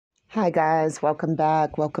Hi guys, welcome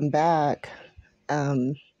back. Welcome back.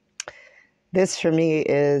 Um, this for me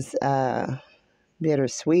is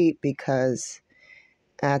bittersweet because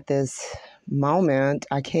at this moment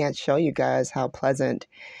I can't show you guys how pleasant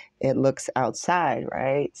it looks outside,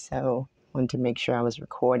 right? So I wanted to make sure I was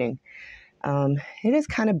recording. It is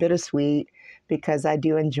kind of bittersweet because I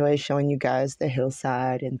do enjoy showing you guys the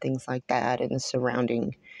hillside and things like that and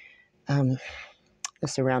um, the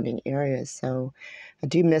surrounding areas. So I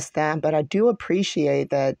do miss that, but I do appreciate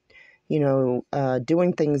that,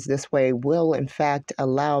 doing things this way will, in fact,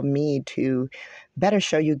 allow me to better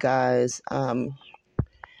show you guys um,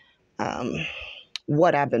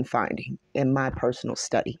 what I've been finding in my personal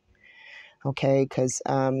study. Okay, because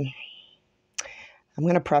I'm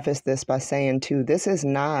going to preface this by saying too, this is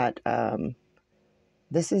not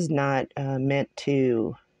meant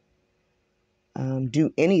to do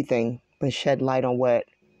anything but shed light on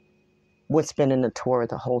what's been in the Torah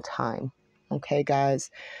the whole time. Okay,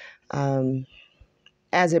 guys.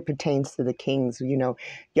 As it pertains to the kings,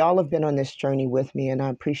 y'all have been on this journey with me, and I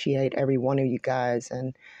appreciate every one of you guys,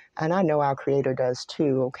 and I know our Creator does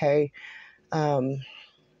too. Okay, um,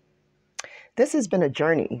 this has been a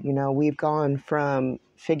journey. We've gone from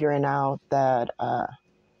figuring out that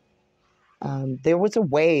there was a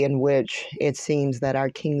way in which it seems that our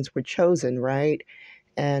kings were chosen, right?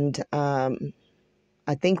 And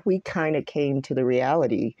I think we kind of came to the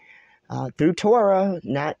reality through Torah,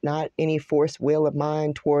 not any forced will of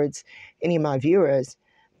mine towards any of my viewers,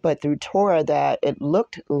 but through Torah, that it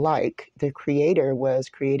looked like the Creator was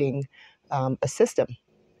creating a system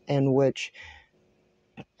in which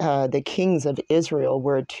the kings of Israel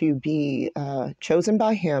were to be chosen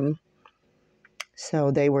by Him.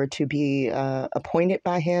 So they were to be appointed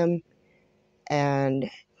by Him,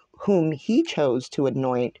 and whom He chose to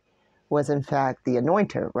anoint was in fact the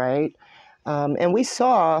anointer, right? And we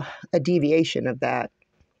saw a deviation of that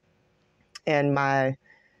in my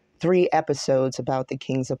 3 episodes about the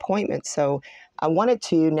king's appointment. So I wanted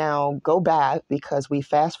to now go back because we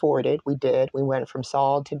fast forwarded. We went from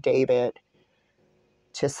Saul to David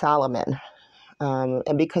to Solomon.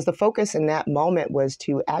 And because the focus in that moment was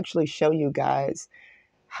to actually show you guys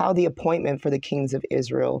how the appointment for the kings of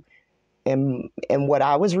Israel and what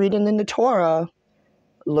I was reading in the Torah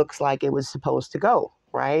looks like it was supposed to go,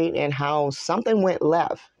 right? And how something went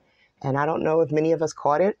left. And I don't know if many of us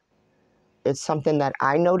caught it. It's something that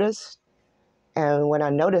I noticed. And when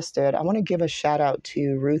I noticed it, I want to give a shout out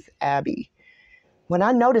to Ruth Abbey. When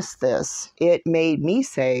I noticed this, it made me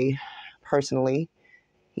say, personally,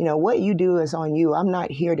 what you do is on you. I'm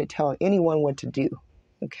not here to tell anyone what to do.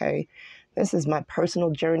 Okay. This is my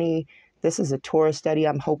personal journey. This is a Torah study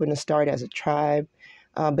I'm hoping to start as a tribe.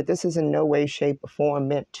 But this is in no way, shape, or form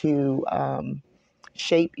meant to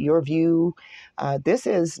shape your view. This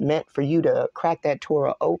is meant for you to crack that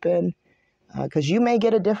Torah open, because you may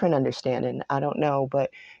get a different understanding. I don't know,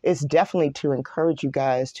 but it's definitely to encourage you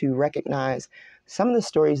guys to recognize some of the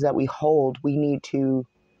stories that we hold, we need to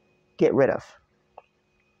get rid of,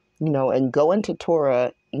 and go into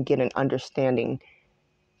Torah and get an understanding.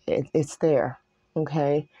 It's there,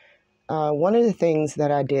 okay? One of the things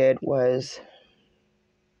that I did was,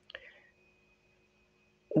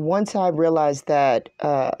 once I realized that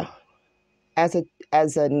as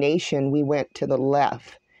a nation, we went to the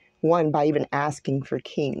left, one, by even asking for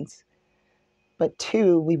kings. But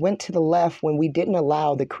 2, we went to the left when we didn't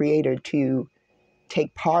allow the Creator to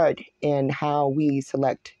take part in how we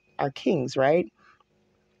select our kings, right?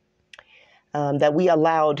 That we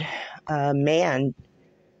allowed man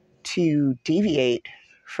to deviate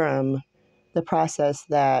from the process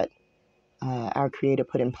that our Creator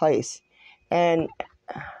put in place. And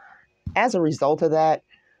as a result of that,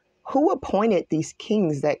 who appointed these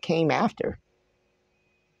kings that came after?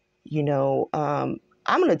 I'm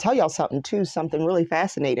going to tell y'all something too, something really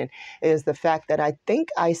fascinating, is the fact that I think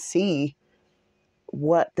I see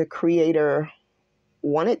what the Creator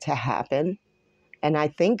wanted to happen, and I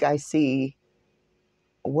think I see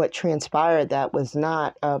what transpired that was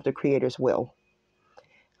not of the Creator's will.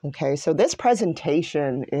 Okay, so this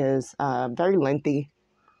presentation is very lengthy.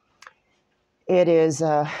 It is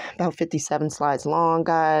about 57 slides long,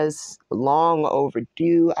 guys. Long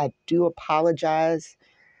overdue. I do apologize.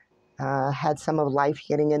 Had some of life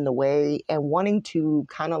getting in the way and wanting to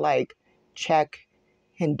kind of like check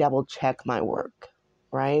and double check my work,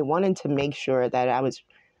 right? Wanting to make sure that I was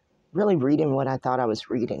really reading what I thought I was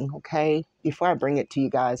reading, okay? Before I bring it to you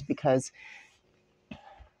guys, because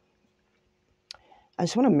I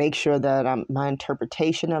just want to make sure that my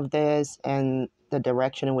interpretation of this and the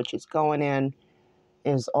direction in which it's going in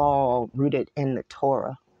is all rooted in the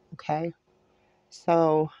Torah, okay?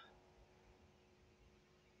 So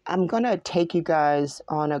I'm going to take you guys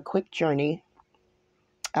on a quick journey.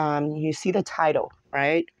 You see the title,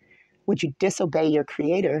 right? Would you disobey your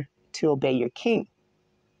creator to obey your king?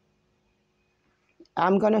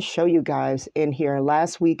 I'm going to show you guys in here.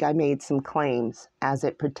 Last week, I made some claims as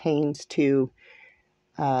it pertains to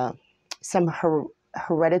some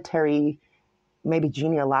hereditary, maybe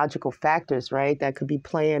genealogical factors, right? That could be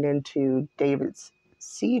playing into David's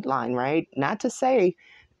seed line, right? Not to say,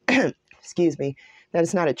 excuse me, that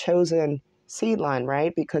it's not a chosen seed line,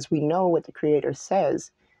 right? Because we know what the Creator says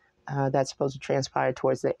that's supposed to transpire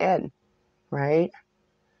towards the end, right?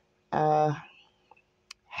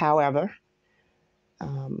 However,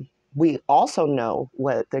 we also know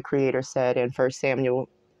what the Creator said in 1 Samuel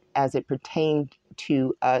as it pertained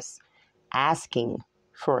to us asking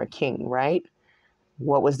for a king, right?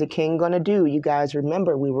 What was the king going to do? You guys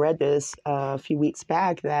remember we read this a few weeks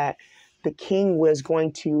back that the king was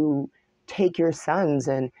going to take your sons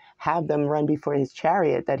and have them run before his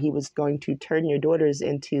chariot, that he was going to turn your daughters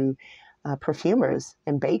into perfumers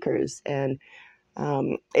and bakers. And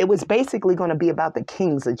it was basically going to be about the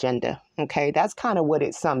king's agenda. Okay, that's kind of what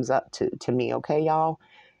it sums up to me. Okay, y'all.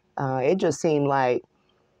 It just seemed like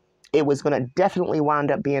it was going to definitely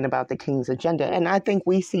wind up being about the king's agenda. And I think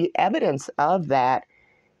we see evidence of that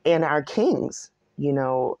in our kings. You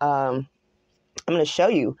know, I'm going to show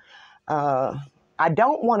you. I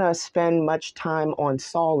don't want to spend much time on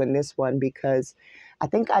Saul in this one because I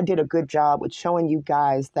think I did a good job with showing you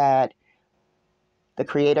guys that the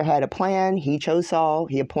Creator had a plan. He chose Saul.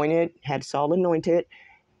 He had Saul anointed.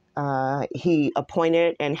 He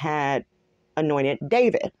appointed and had anointed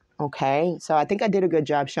David. Okay, so I think I did a good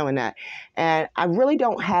job showing that. And I really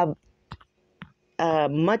don't have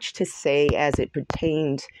much to say as it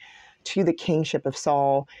pertains to the kingship of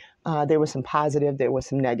Saul. There was some positive, there was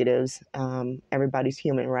some negatives. Everybody's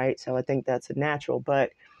human, right? So I think that's a natural.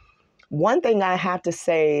 But one thing I have to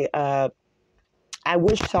say, I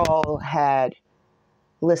wish Saul had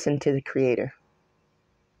listened to the Creator.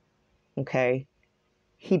 Okay.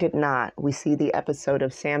 He did not. We see the episode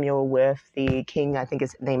of Samuel with the king. I think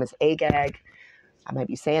his name is Agag. I might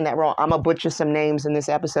be saying that wrong. I'm going to butcher some names in this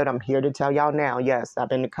episode. I'm here to tell y'all now. Yes, I've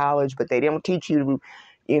been to college, but they don't teach you,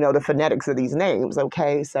 the phonetics of these names.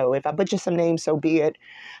 Okay. So if I butcher some names, so be it.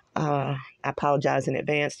 I apologize in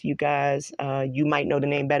advance to you guys. You might know the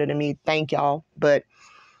name better than me. Thank y'all. But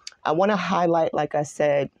I want to highlight, like I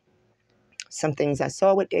said, some things I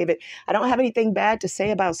saw with David. I don't have anything bad to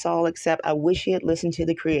say about Saul, except I wish he had listened to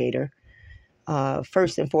the Creator,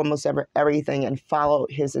 first and foremost, everything, and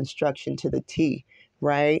followed his instruction to the T,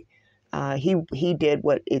 right? He did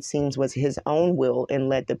what it seems was his own will and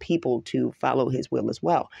led the people to follow his will as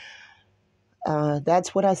well.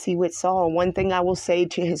 That's what I see with Saul. One thing I will say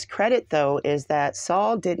to his credit, though, is that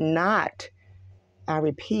Saul did not, I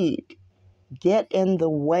repeat, get in the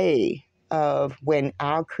way of when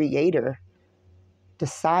our Creator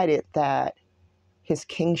decided that his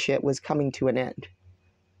kingship was coming to an end.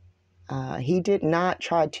 He did not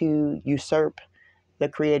try to usurp the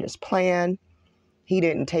Creator's plan. He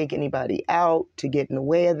didn't take anybody out to get in the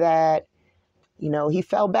way of that. He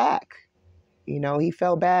fell back. He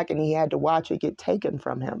fell back and he had to watch it get taken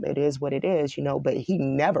from him. It is what it is, but he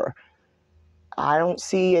never, I don't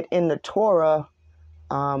see it in the Torah,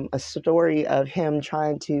 a story of him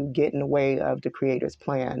trying to get in the way of the Creator's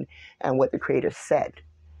plan and what the Creator said.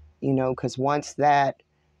 Because once that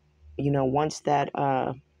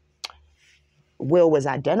will was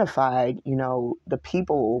identified, the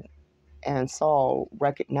people and Saul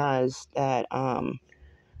recognized that,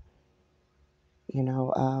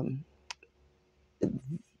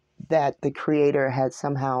 that the Creator had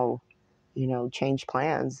somehow, changed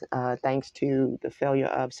plans, thanks to the failure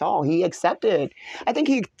of Saul. He accepted, I think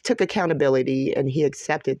he took accountability and he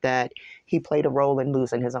accepted that he played a role in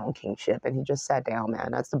losing his own kingship. And he just sat down, man.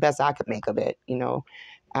 That's the best I could make of it.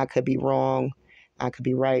 I could be wrong. I could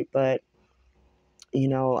be right. But,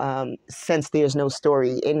 since there's no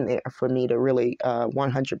story in there for me to really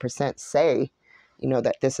 100% say,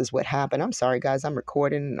 that this is what happened. I'm sorry, guys. I'm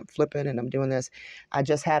recording and I'm flipping and I'm doing this. I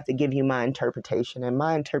just have to give you my interpretation. And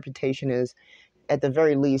my interpretation is, at the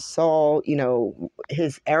very least, Saul,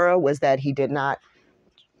 his error was that he did not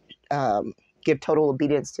give total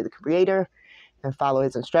obedience to the Creator and follow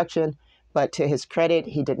his instruction. But to his credit,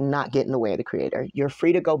 he did not get in the way of the Creator. You're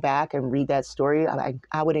free to go back and read that story.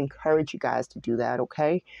 I would encourage you guys to do that,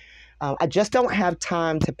 okay? I just don't have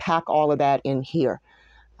time to pack all of that in here.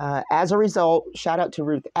 As a result, shout out to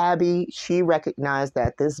Ruth Abbey. She recognized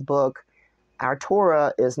that this book, our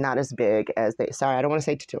Torah, is not as big as I don't want to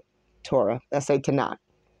say Torah. Let's say Tanahk.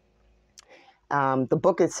 The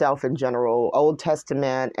book itself in general, Old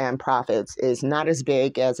Testament and Prophets, is not as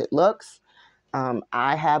big as it looks.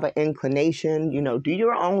 I have an inclination, do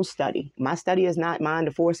your own study. My study is not mine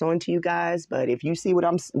to force onto you guys, but if you see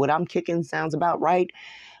what I'm kicking sounds about right,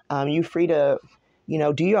 you're free to,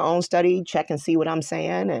 do your own study, check and see what I'm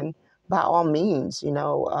saying, and by all means,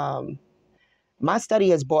 my study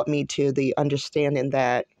has brought me to the understanding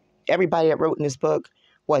that everybody that wrote in this book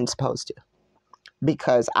wasn't supposed to,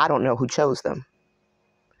 because I don't know who chose them.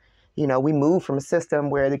 We moved from a system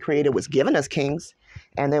where the Creator was giving us kings,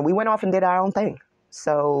 and then we went off and did our own thing.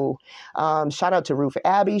 So shout out to Ruth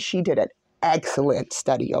Abbey. She did an excellent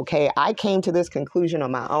study, okay? I came to this conclusion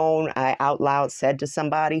on my own. I out loud said to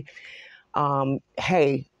somebody,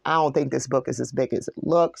 hey, I don't think this book is as big as it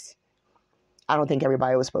looks. I don't think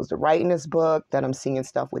everybody was supposed to write in this book, that I'm seeing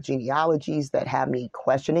stuff with genealogies that have me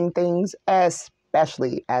questioning things,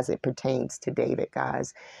 especially as it pertains to David,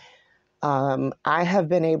 guys. I have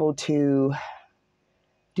been able to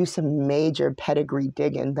do some major pedigree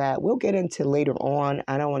digging that we'll get into later on.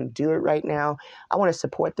 I don't want to do it right now. I want to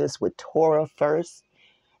support this with Torah first,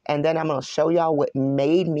 and then I'm going to show y'all what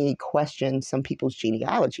made me question some people's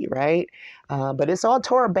genealogy, right? But it's all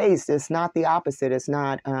Torah based. It's not the opposite. It's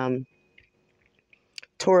not...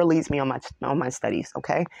 Torah leads me on my studies,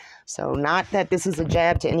 okay? So not that this is a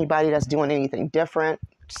jab to anybody that's doing anything different.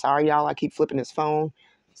 Sorry, y'all, I keep flipping this phone,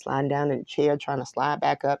 sliding down in the chair, trying to slide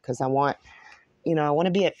back up because I want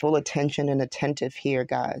to be at full attention and attentive here,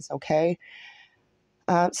 guys, okay?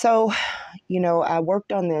 So, I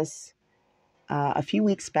worked on this a few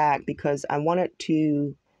weeks back because I wanted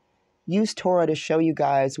to use Torah to show you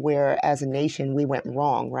guys where, as a nation, we went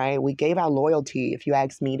wrong, right? We gave our loyalty, if you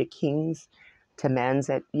ask me, to kings, to men's,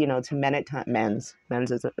 to men at times.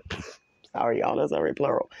 Men's is sorry, y'all, that's already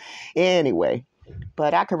plural. Anyway,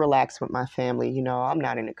 but I could relax with my family. I'm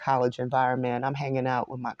not in a college environment. I'm hanging out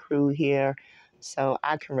with my crew here, so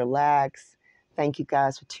I can relax. Thank you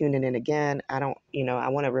guys for tuning in again. I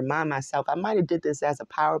want to remind myself, I might have did this as a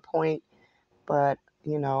PowerPoint, but,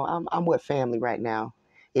 I'm with family right now.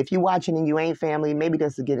 If you're watching and you ain't family, maybe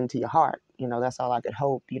this will get into your heart. That's all I could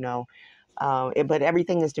hope, but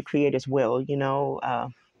everything is the Creator's will,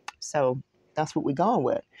 so that's what we're going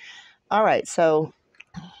with. All right, so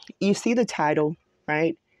you see the title,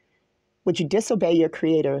 right? Would you disobey your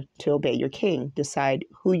Creator to obey your King? Decide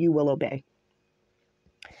who you will obey.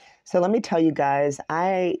 So let me tell you guys,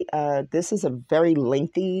 this is a very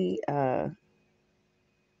lengthy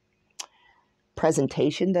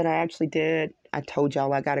presentation that I actually did. I told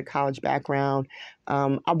y'all I got a college background.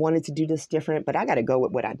 I wanted to do this different, but I got to go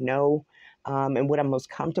with what I know. And what I'm most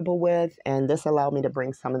comfortable with. And this allowed me to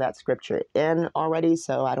bring some of that scripture in already,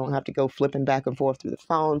 so I don't have to go flipping back and forth through the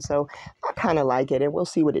phone. So I kind of like it, and we'll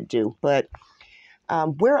see what it do. But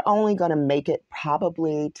we're only going to make it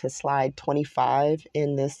probably to slide 25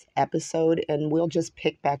 in this episode, and we'll just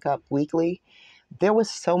pick back up weekly. There was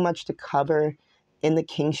so much to cover in the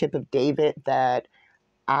kingship of David that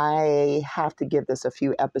I have to give this a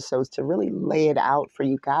few episodes to really lay it out for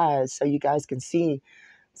you guys, so you guys can see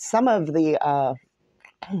some of the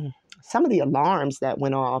alarms that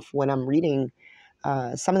went off when I'm reading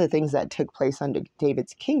some of the things that took place under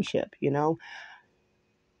David's kingship.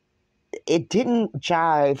 It didn't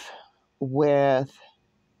jive with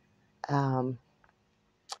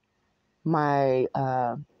my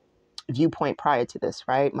viewpoint prior to this,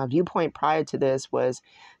 right? My viewpoint prior to this was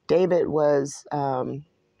David was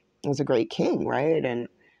a great king, right? And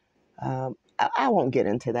I won't get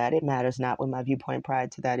into that. It matters not what my viewpoint prior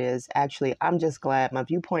to that is. Actually, I'm just glad my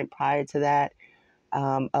viewpoint prior to that,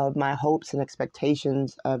 of my hopes and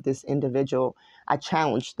expectations of this individual, I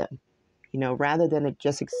challenged them, rather than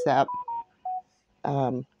just accept.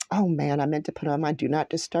 Oh man, I meant to put on my do not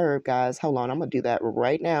disturb, guys. Hold on, I'm going to do that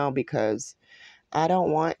right now because I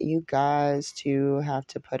don't want you guys to have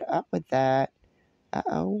to put up with that.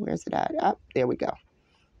 Uh-oh, where's it at? Oh, there we go.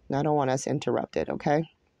 I don't want us interrupted, okay?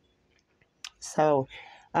 So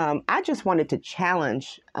I just wanted to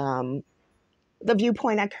challenge the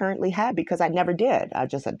viewpoint I currently have because I never did. I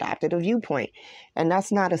just adopted a viewpoint, and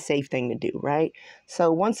that's not a safe thing to do, right?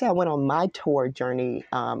 So once I went on my tour journey,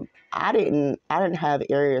 I didn't have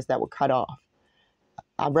areas that were cut off.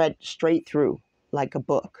 I read straight through like a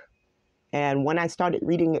book. And when I started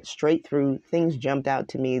reading it straight through, things jumped out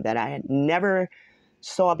to me that I had never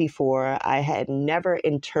saw before. I had never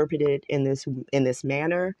interpreted in this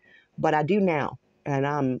manner, but I do now. And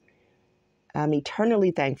I'm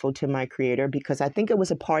eternally thankful to my Creator because I think it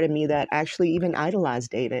was a part of me that actually even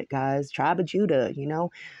idolized David, guys, tribe of Judah,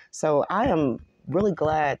 So I am really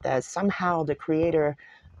glad that somehow the Creator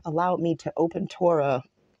allowed me to open Torah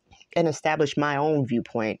and establish my own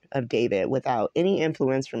viewpoint of David without any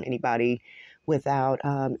influence from anybody, without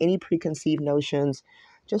any preconceived notions,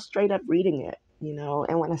 just straight up reading it, you know.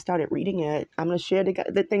 And when I started reading it, I'm going to share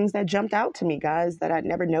the things that jumped out to me, guys, that I'd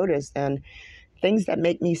never noticed, and things that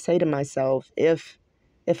make me say to myself, if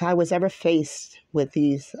I was ever faced with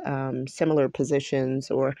these similar positions,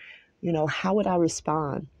 or, you know, how would I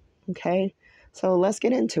respond? Okay, so let's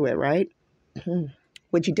get into it, right?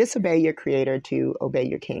 Would you disobey your creator to obey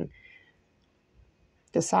your king?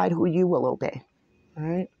 Decide who you will obey. All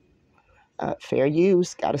right. Fair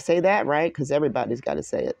use. Got to say that, right? Because everybody's got to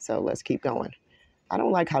say it. So let's keep going. I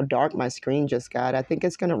don't like how dark my screen just got. I think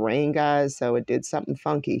it's going to rain, guys. So it did something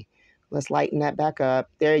funky. Let's lighten that back up.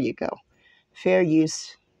 There you go. Fair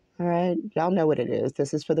use. All right. Y'all know what it is.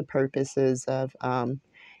 This is for the purposes of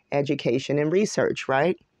education and research,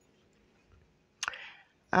 right?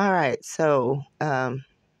 All right. So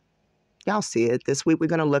y'all see it. This week we're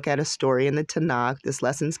going to look at a story in the Tanakh. This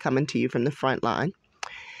lesson's coming to you from the front line.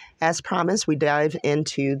 As promised, we dive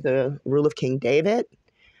into the rule of King David.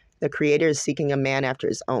 The creator is seeking a man after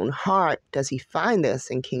his own heart. Does he find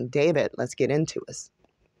this in King David? Let's get into it.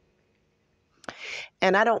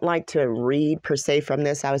 And I don't like to read per se from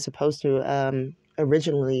this. I was supposed to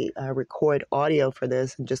originally record audio for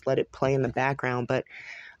this and just let it play in the background, but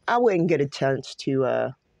I wouldn't get a chance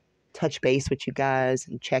to touch base with you guys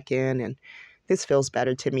and check in, and this feels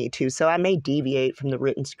better to me too. So I may deviate from the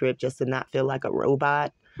written script just to not feel like a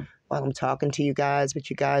robot while I'm talking to you guys, but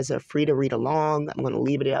you guys are free to read along. I'm going to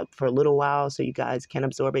leave it up for a little while so you guys can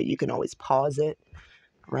absorb it. You can always pause it,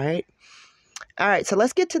 right? All right, so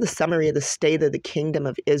let's get to the summary of the state of the kingdom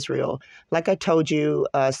of Israel. Like I told you,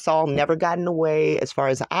 Saul never got in the way, as far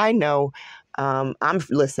as I know. Let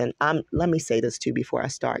me say this too before I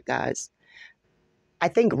start, guys. I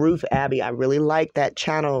think Ruth Abbey, I really like that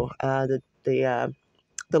channel. The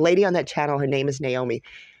lady on that channel, her name is Naomi.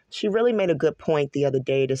 She really made a good point the other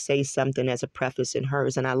day to say something as a preface in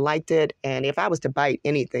hers, and I liked it. And if I was to bite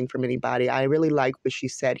anything from anybody, I really like what she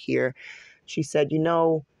said here. She said, you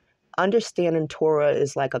know, understanding Torah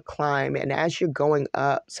is like a climb, and as you're going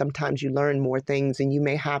up, sometimes you learn more things, and you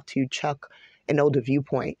may have to chuck an older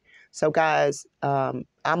viewpoint. So, guys, I'm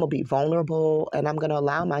going to be vulnerable, and I'm going to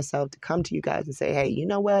allow myself to come to you guys and say, hey, you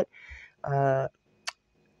know what? I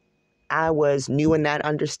was new in that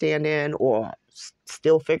understanding, or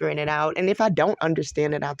still figuring it out. And if I don't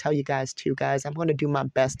understand it, I'll tell you guys too, guys. I'm going to do my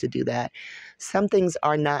best to do that. Some things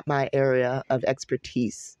are not my area of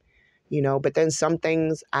expertise, you know, but then some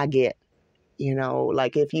things I get, you know,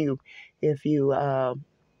 like if you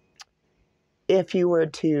were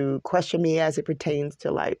to question me as it pertains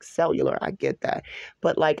to like cellular, I get that.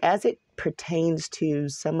 But like as it pertains to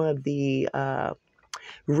some of the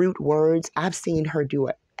root words, I've seen her do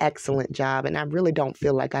an excellent job, and I really don't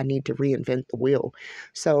feel like I need to reinvent the wheel.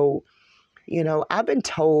 So, you know, I've been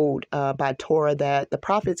told by Torah that the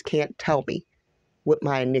prophets can't tell me what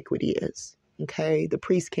my iniquity is. Okay, the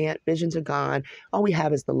priests can't, visions are gone. All we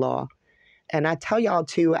have is the law. And I tell y'all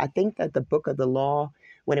too, I think that the book of the law,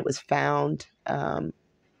 when it was found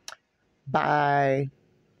by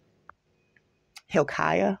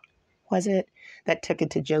Hilkiah, was it, that took it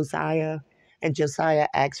to Josiah, and Josiah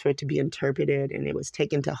asked for it to be interpreted, and it was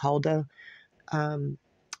taken to Huldah.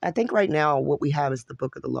 I think right now what we have is the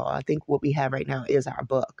book of the law. I think what we have right now is our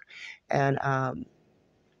book. And I'm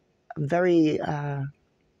very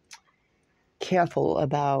careful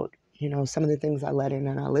about, you know, some of the things I let in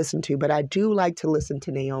and I listen to, but I do like to listen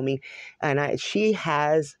to Naomi, and she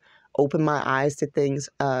has opened my eyes to things,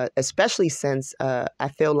 especially since I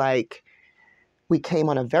feel like we came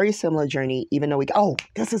on a very similar journey, even though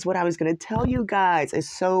this is what I was going to tell you guys. It's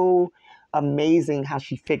so amazing how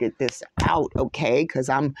she figured this out, okay? Because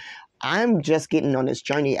I'm just getting on this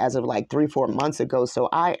journey as of like 3-4 months ago, so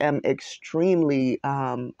I am extremely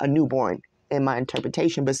a newborn in my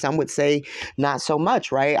interpretation, but some would say not so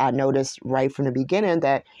much, right? I noticed right from the beginning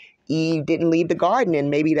that Eve didn't leave the garden, and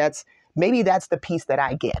maybe that's the piece that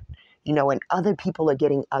I get, you know, and other people are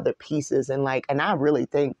getting other pieces, and I really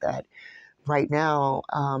think that right now,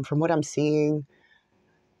 from what I'm seeing,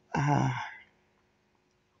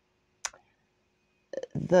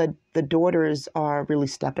 the daughters are really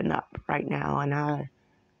stepping up right now, and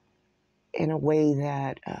in a way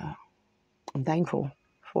that I'm thankful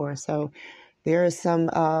for. So there are some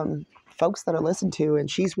folks that I listen to, and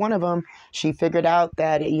she's one of them. She figured out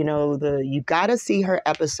that, you know, you got to see her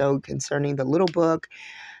episode concerning the little book.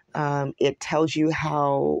 It tells you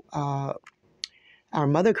how our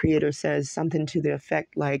mother creator says something to the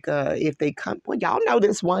effect like, if they come, well, y'all know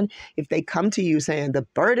this one, if they come to you saying the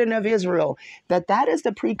burden of Israel, that is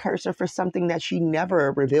the precursor for something that she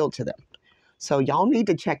never revealed to them. So y'all need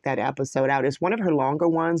to check that episode out. It's one of her longer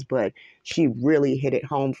ones, but she really hit it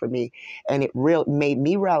home for me. And it made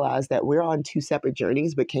me realize that we're on two separate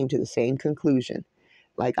journeys, but came to the same conclusion.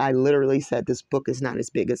 Like I literally said, this book is not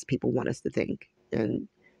as big as people want us to think. And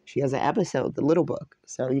she has an episode, The Little Book.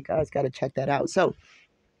 So you guys got to check that out. So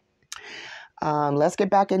let's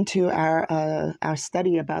get back into our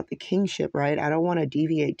study about the kingship, right? I don't want to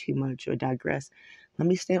deviate too much or digress. Let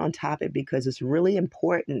me stay on topic because it's really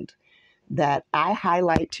important that I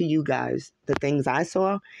highlight to you guys the things I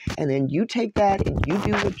saw, and then you take that and you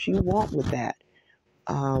do what you want with that.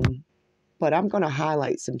 But I'm going to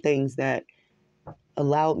highlight some things that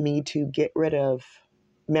allowed me to get rid of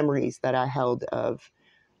memories that I held of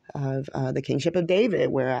the kingship of David,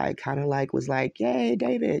 where I kind of was like, yay,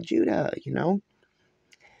 David, Judah, you know.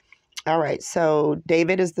 All right, so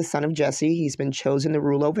David is the son of Jesse. He's been chosen to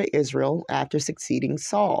rule over Israel after succeeding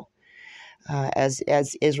Saul as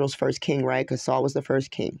Israel's first king, right? Because Saul was the first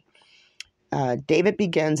king. David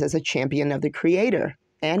begins as a champion of the Creator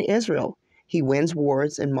and Israel. He wins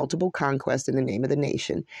wars and multiple conquests in the name of the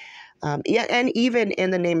nation. Yeah, and even in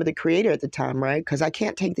the name of the Creator at the time, right? Because I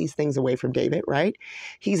can't take these things away from David, right?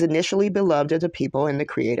 He's initially beloved of the people and the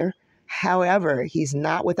Creator. However, he's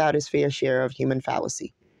not without his fair share of human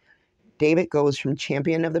fallacy. David goes from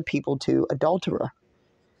champion of the people to adulterer.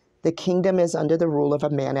 The kingdom is under the rule of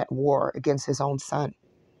a man at war against his own son.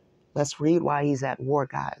 Let's read why he's at war,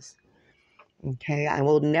 guys. Okay, I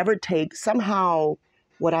will never take, somehow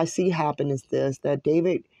what I see happen is this, that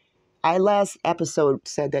David, I last episode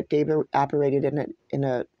said that David operated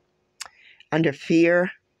under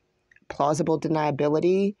fear, plausible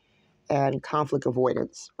deniability, and conflict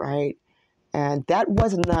avoidance, right? And that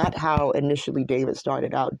was not how initially David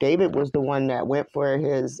started out. David was the one that went for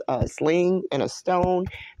his sling and a stone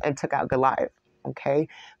and took out Goliath, okay?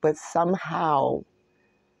 But somehow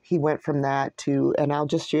he went from that to, and I'll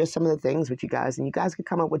just share some of the things with you guys, and you guys can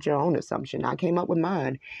come up with your own assumption. I came up with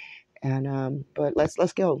mine, and but let's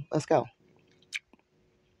go. All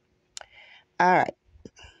right.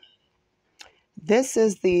 This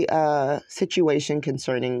is the situation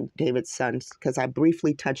concerning David's sons, because I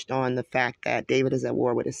briefly touched on the fact that David is at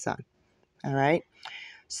war with his son. All right.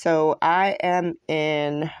 So I am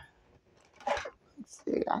in, let's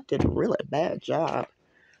see, I did a really bad job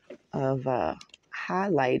of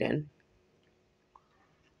highlighting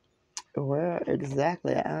where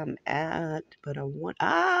exactly I'm at, but I want,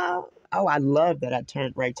 I love that I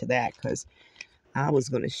turned right to that, because I was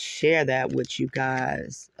going to share that with you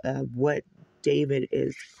guys, what David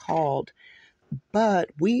is called.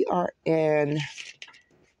 But we are in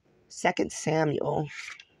 2 Samuel,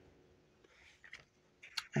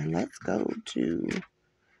 and let's go to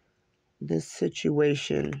this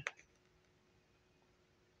situation.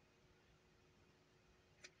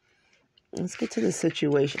 Let's get to the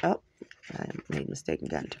situation. Oh, I made a mistake and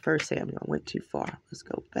got into 1 Samuel. I went too far. Let's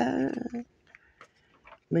go back.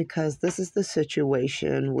 Because this is the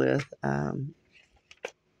situation with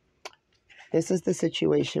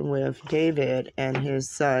David and his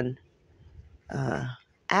son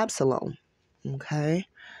Absalom. Okay,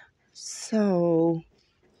 so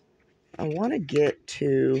I want to get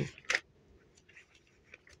to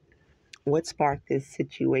what sparked this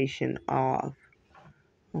situation off.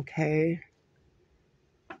 Okay,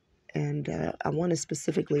 and I want to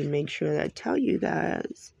specifically make sure that I tell you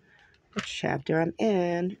guys which chapter I'm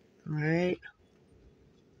in. All right.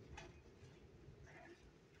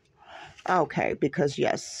 Okay, because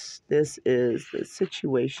yes, this is the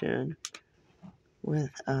situation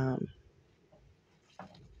with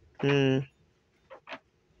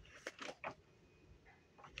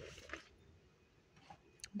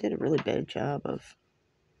did a really bad job of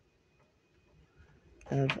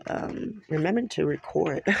remembering to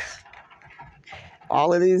record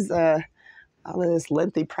all of these all of this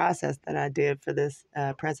lengthy process that I did for this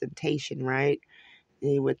presentation, right?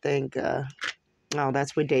 You would think, oh,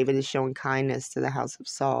 that's where David is showing kindness to the house of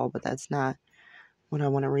Saul, but that's not what I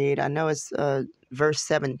want to read. I know it's verse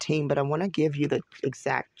 17, but I want to give you the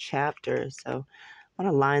exact chapter. So I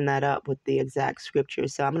want to line that up with the exact scripture.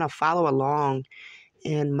 So I'm going to follow along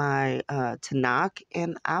in my Tanakh,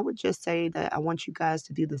 and I would just say that I want you guys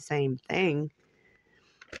to do the same thing.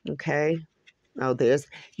 Okay. Oh,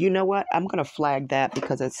 you know what? I'm going to flag that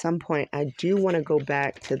because at some point I do want to go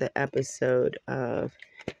back to the episode of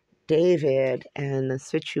David and the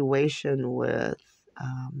situation with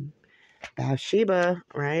Bathsheba,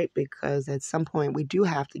 right? Because at some point we do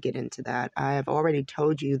have to get into that. I have already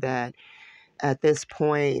told you that at this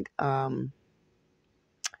point,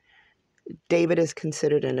 David is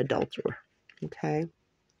considered an adulterer. Okay.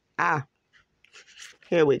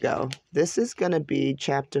 Here we go. This is going to be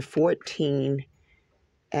chapter 14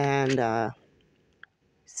 and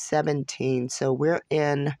 17. So we're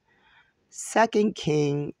in 2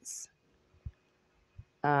 Kings.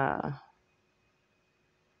 No,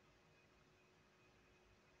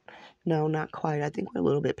 not quite. I think we're a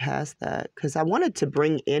little bit past that because I wanted to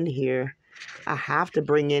bring in here. I have to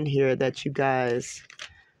bring in here that you guys,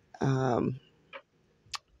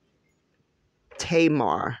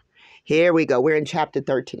 Tamar. Here we go. We're in chapter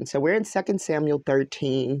 13. So we're in 2 Samuel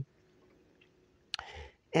 13.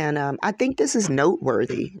 And I think this is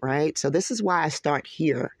noteworthy, right? So this is why I start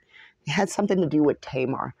here. It had something to do with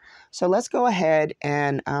Tamar. So let's go ahead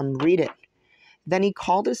and read it. Then he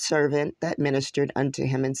called a servant that ministered unto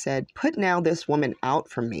him and said, Put now this woman out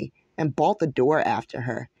from me, and bolt the door after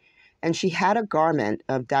her. And she had a garment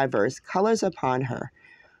of diverse colors upon her,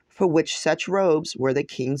 for which such robes were the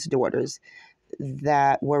king's daughters,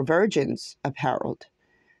 that were virgins apparelled.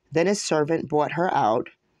 Then his servant brought her out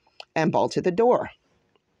and bolted the door.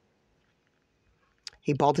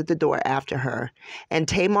 He bolted the door after her. And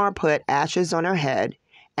Tamar put ashes on her head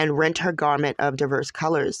and rent her garment of diverse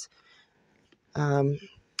colors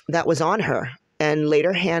that was on her, and laid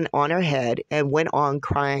her hand on her head and went on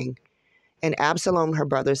crying. And Absalom her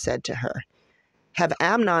brother said to her, Have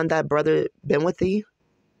Amnon thy brother been with thee?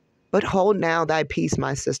 But hold now thy peace,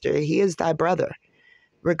 my sister, he is thy brother.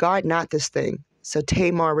 Regard not this thing. So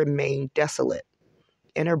Tamar remained desolate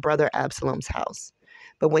in her brother Absalom's house.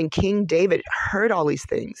 But when King David heard all these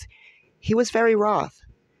things, he was very wroth.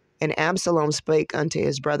 And Absalom spake unto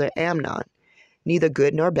his brother Amnon, neither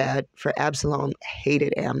good nor bad, for Absalom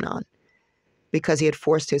hated Amnon, because he had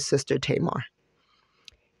forced his sister Tamar.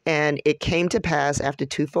 And it came to pass after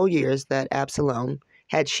 2 full years that Absalom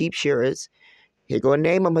had sheep shearers. Here go a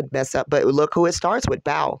name I'm going to mess up, but look who it starts with,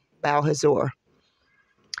 Baal Hazor.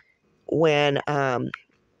 Which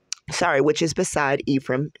is beside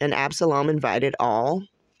Ephraim, and Absalom invited all.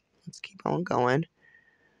 Let's keep on going.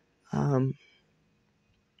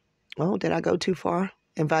 Did I go too far?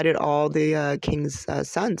 Invited all the king's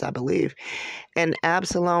sons, I believe. And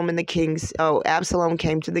Absalom came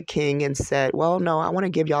to the king and said, well, no, I want to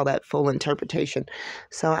give y'all that full interpretation.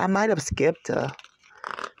 So I might have skipped a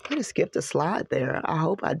slide there. I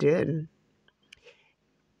hope I didn't.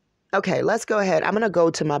 Okay, let's go ahead. I'm going to go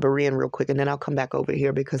to my Berean real quick, and then I'll come back over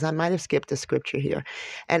here because I might have skipped a scripture here.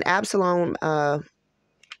 And Absalom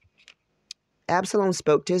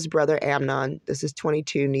spoke to his brother Amnon. This is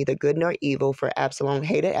 22, neither good nor evil, for Absalom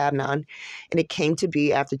hated Amnon. And it came to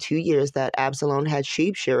be after 2 years that Absalom had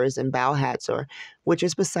sheep shearers in Baal Hazor, which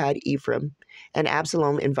is beside Ephraim. And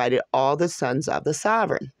Absalom invited all the sons of the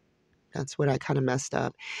sovereign. That's what I kind of messed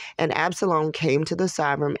up. And Absalom came to the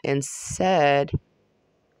sovereign and said,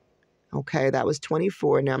 okay, that was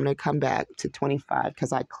 24. Now I'm going to come back to 25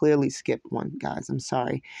 because I clearly skipped one, guys. I'm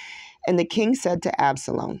sorry. And the king said to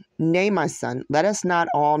Absalom, Nay, my son, let us not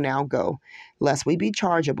all now go, lest we be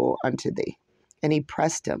chargeable unto thee. And he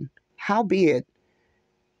pressed him. Howbeit,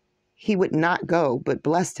 he would not go, but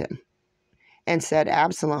blessed him, and said,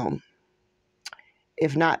 Absalom,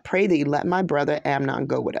 if not, pray thee, let my brother Amnon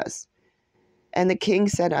go with us. And the king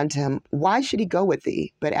said unto him, Why should he go with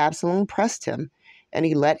thee? But Absalom pressed him, and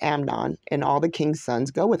he let Amnon and all the king's sons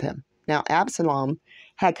go with him. Now Absalom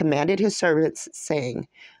had commanded his servants, saying,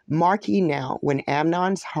 Mark ye now, when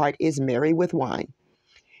Amnon's heart is merry with wine.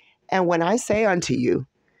 And when I say unto you,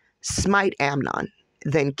 Smite Amnon,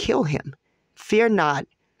 then kill him. Fear not,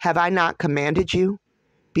 have I not commanded you?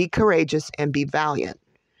 Be courageous and be valiant.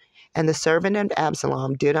 And the servant of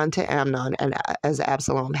Absalom did unto Amnon as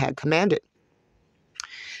Absalom had commanded.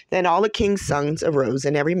 Then all the king's sons arose,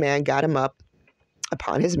 and every man got him up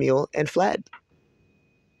upon his mule and fled.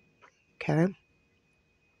 Okay.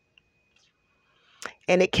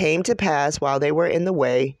 And it came to pass while they were in the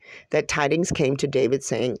way that tidings came to David,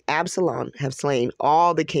 saying, Absalom have slain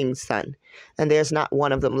all the king's son, and there's not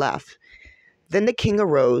one of them left. Then the king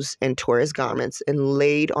arose and tore his garments and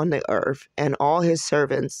laid on the earth, and all his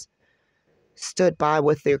servants stood by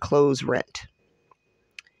with their clothes rent.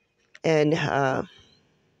 And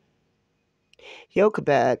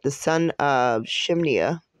Jochebed, the son of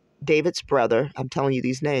Shimniah, David's brother, I'm telling you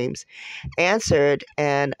these names, answered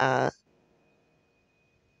and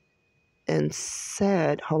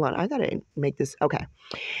said, hold on, I gotta make this, okay.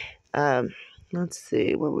 Let's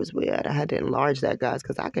see, where was we at? I had to enlarge that, guys,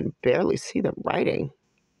 because I can barely see the writing.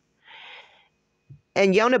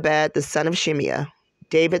 And Jonabad, the son of Shimeah,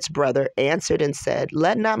 David's brother, answered and said,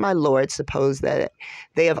 let not my lord suppose that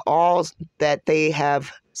they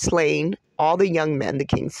have slain all the young men, the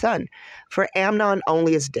king's son. For Amnon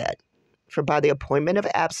only is dead. For by the appointment of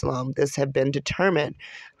Absalom, this had been determined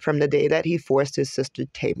from the day that he forced his sister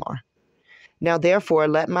Tamar. Now, therefore,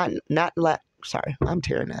 I'm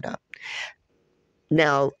tearing that up.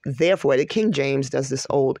 Now, therefore, the King James does this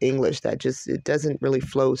old English that it doesn't really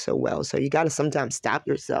flow so well. So you got to sometimes stop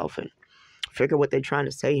yourself and figure what they're trying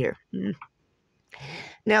to say here.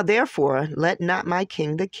 Now, therefore, let not my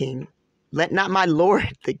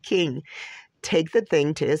lord the king, take the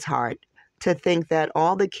thing to his heart to think that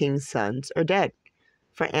all the king's sons are dead.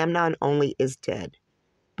 For Amnon only is dead.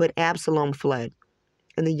 But Absalom fled.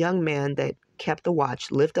 And the young man that kept the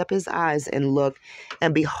watch lifted up his eyes and looked,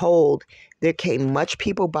 and behold, there came much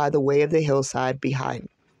people by the way of the hillside behind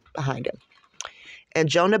him. And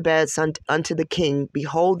Jonabad said unto the king,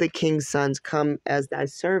 behold, the king's sons come as thy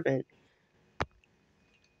servant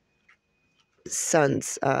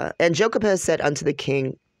sons. And Jochebed said unto the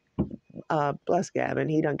king, bless Gavin,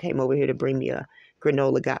 he done came over here to bring me a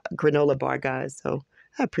granola bar, guys. So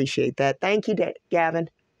I appreciate that. Thank you, Gavin.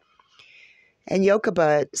 And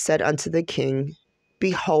Jochebed said unto the king,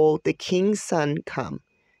 behold, the king's son come,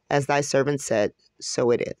 as thy servant said,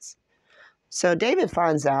 so it is. So David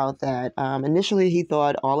finds out that initially he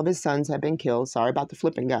thought all of his sons had been killed. Sorry about the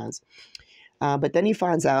flipping, guys. But then he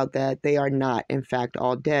finds out that they are not, in fact,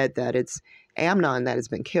 all dead, that it's Amnon that has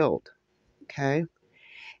been killed. Okay?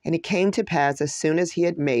 And it came to pass as soon as he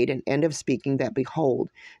had made an end of speaking that, behold,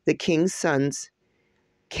 the king's sons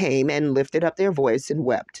came and lifted up their voice and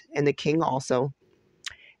wept, and the king also.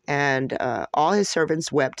 And all his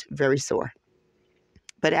servants wept very sore.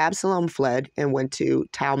 But Absalom fled and went to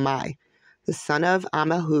Talmai, the son of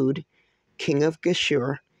Ammihud, king of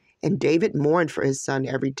Geshur, and David mourned for his son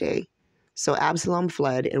every day. So Absalom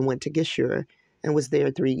fled and went to Geshur, and was there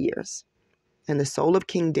 3 years. And the soul of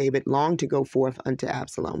King David longed to go forth unto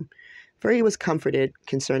Absalom, for he was comforted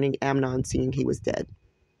concerning Amnon, seeing he was dead.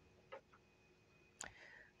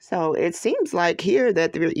 So it seems like here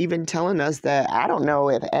that they're even telling us that, I don't know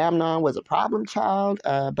if Amnon was a problem child,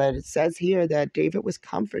 but it says here that David was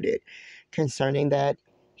comforted concerning that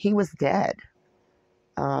he was dead.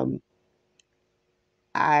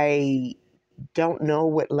 I don't know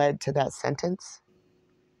what led to that sentence,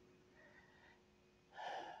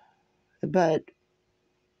 but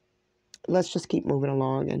let's just keep moving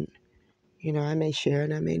along. And, I may share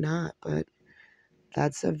and I may not, but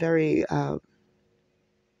that's a very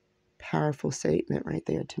powerful statement right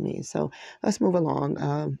there to me. So let's move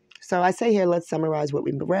along. So I say here, let's summarize what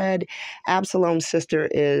we read. Absalom's sister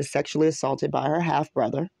is sexually assaulted by her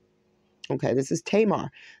half-brother. Okay, this is Tamar.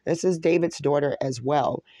 This is David's daughter as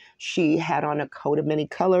well. She had on a coat of many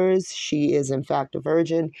colors. She is, in fact, a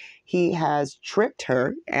virgin. He has tricked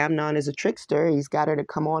her. Amnon is a trickster. He's got her to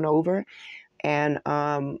come on over, and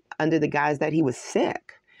under the guise that he was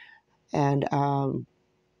sick, and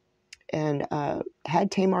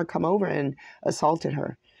had Tamar come over and assaulted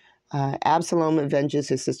her. Absalom avenges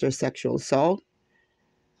his sister's sexual assault.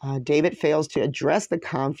 David fails to address the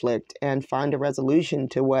conflict and find a resolution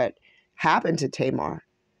to what happened to Tamar.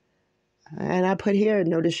 And I put here,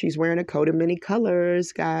 notice she's wearing a coat of many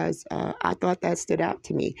colors, guys. I thought that stood out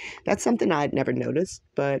to me. That's something I'd never noticed,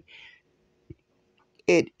 but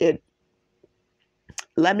it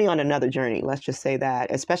led me on another journey, let's just say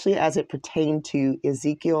that, especially as it pertained to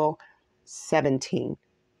Ezekiel 17.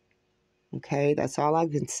 Okay, that's all I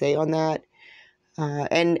can say on that.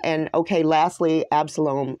 And okay, lastly,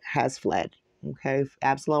 Absalom has fled. Okay,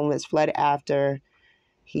 Absalom has fled after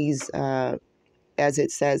he's, as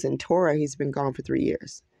it says in Torah, he's been gone for 3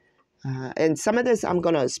 years. And some of this I'm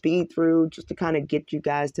going to speed through just to kind of get you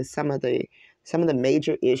guys to some of the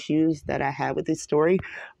major issues that I have with this story.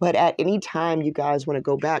 But at any time you guys want to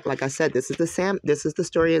go back, like I said, this is the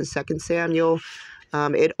story in 2 Samuel.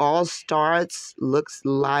 It all looks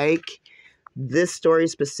like this story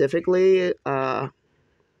specifically. It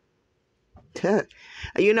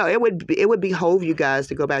would behove you guys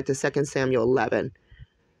to go back to 2 Samuel 11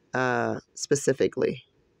 specifically.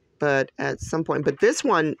 But at some point, but this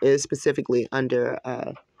one is specifically under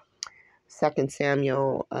 2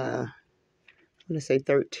 Samuel, I'm going to say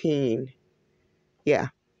 13. Yeah.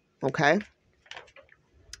 Okay.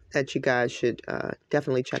 That you guys should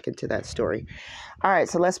definitely check into that story. All right.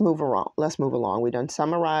 So let's move along. We done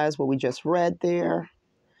summarize what we just read there.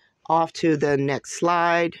 Off to the next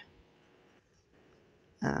slide.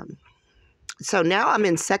 So now I'm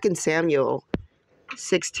in 2 Samuel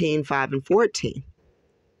 16, 5, and 14.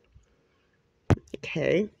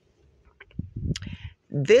 Okay.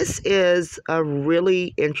 This is a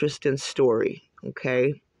really interesting story,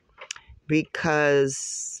 okay?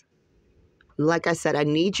 Because, like I said, I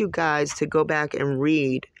need you guys to go back and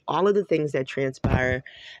read all of the things that transpire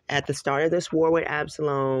at the start of this war with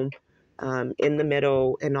Absalom, in the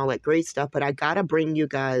middle, and all that great stuff. But I got to bring you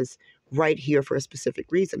guys right here for a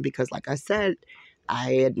specific reason, because, like I said,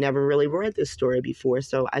 I had never really read this story before.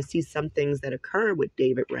 So I see some things that occur with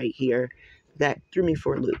David right here that threw me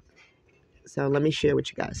for a loop. So let me share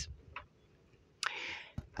with you guys.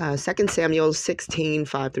 2 Samuel 16,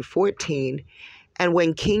 5 through 14. And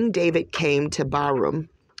when King David came to Barum,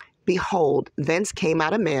 behold, thence came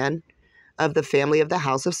out a man of the family of the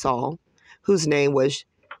house of Saul, whose name was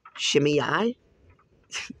Shimei.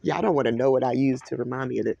 Y'all don't want to know what I used to remind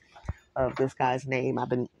me of this guy's name. I've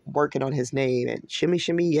been working on his name, and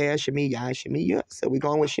Shimei, yeah, Shimei, yeah. So we're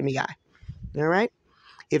going with Shimei. All right?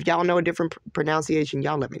 If y'all know a different pronunciation,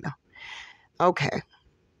 y'all let me know. Okay.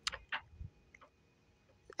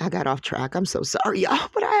 I got off track. I'm so sorry, y'all,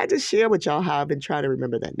 but I had to share with y'all how I've been trying to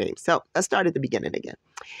remember that name. So let's start at the beginning again.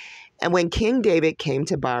 And when King David came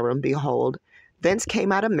to Barum, behold, thence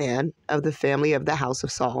came out a man of the family of the house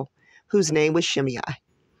of Saul, whose name was Shimei,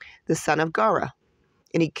 the son of Gera.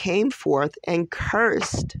 And he came forth and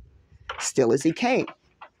cursed, still as he came.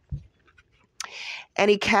 And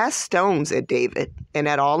he cast stones at David and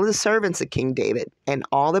at all the servants of King David and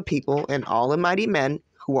all the people and all the mighty men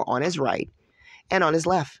who were on his right and on his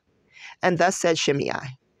left. And thus said Shimei,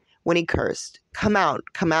 when he cursed, come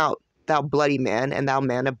out, thou bloody man, and thou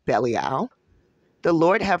man of Belial. The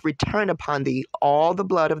Lord have returned upon thee all the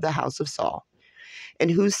blood of the house of Saul, in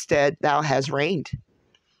whose stead thou hast reigned.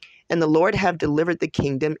 And the Lord have delivered the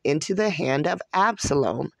kingdom into the hand of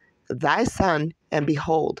Absalom, thy son, and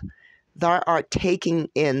behold, thou art taking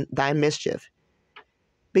in thy mischief,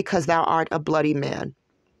 because thou art a bloody man.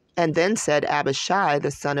 And then said Abishai,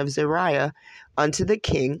 the son of Zeruiah, unto the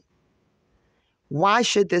king, why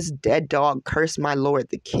should this dead dog curse my lord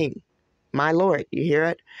the king? My lord, you hear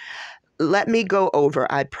it? Let me go over,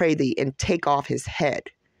 I pray thee, and take off his head.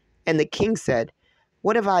 And the king said,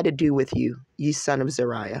 what have I to do with you, ye son of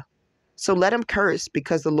Zeruiah? So let him curse,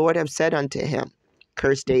 because the Lord have said unto him,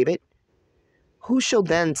 curse David. Who shall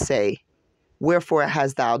then say, wherefore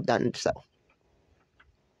hast thou done so?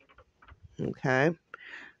 Okay, let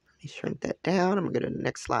me shrink that down. I'm going to go to the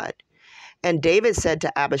next slide. And David said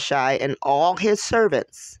to Abishai and all his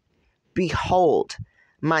servants, behold,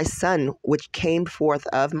 my son, which came forth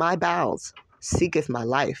of my bowels, seeketh my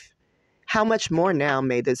life. How much more now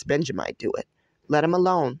may this Benjamite do it? Let him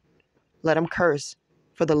alone. Let him curse,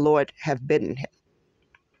 for the Lord have bidden him.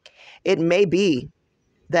 It may be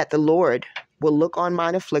that the Lord will look on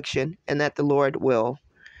mine affliction, and that the Lord will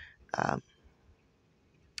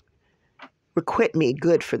requite me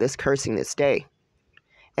good for this cursing this day.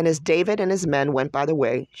 And as David and his men went by the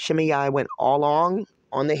way, Shimei went along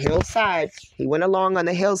on the hillside. He went along on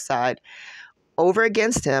the hillside over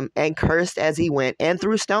against him and cursed as he went and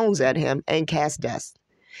threw stones at him and cast dust.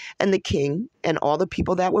 And the king and all the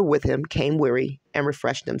people that were with him came weary and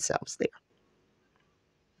refreshed themselves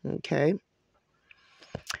there. Okay.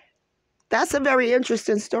 That's a very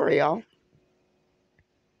interesting story, y'all.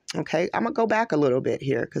 Okay, I'm going to go back a little bit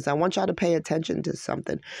here because I want y'all to pay attention to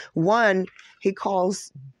something. One, he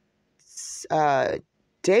calls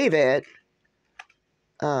David,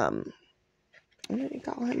 what did he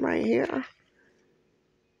call him right here?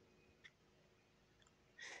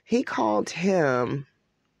 He called him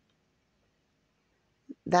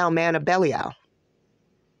thou man of Belial.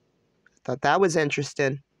 Thought that was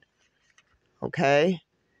interesting. Okay.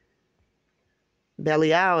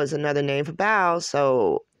 Belial is another name for Baal,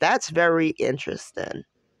 so that's very interesting.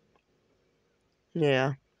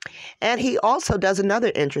 Yeah. And he also does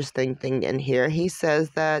another interesting thing in here. He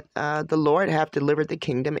says that the Lord have delivered the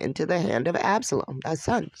kingdom into the hand of Absalom, thy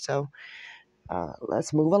son. So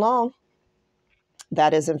let's move along.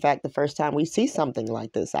 That is, in fact, the first time we see something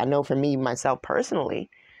like this. I know for me, myself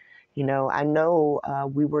personally, I know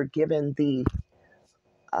we were given the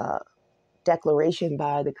declaration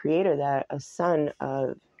by the Creator that a son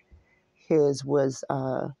of his was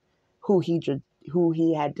who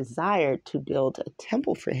he had desired to build a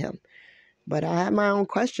temple for him. But I have my own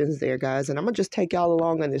questions there, guys, and I'm going to just take y'all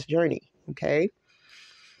along on this journey, okay?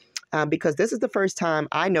 Because this is the first time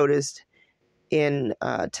I noticed in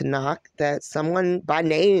Tanahk that someone by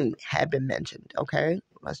name had been mentioned, okay?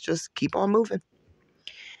 Let's just keep on moving.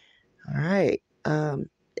 All right.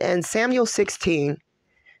 And Samuel 16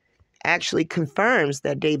 actually confirms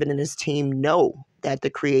that David and his team know that the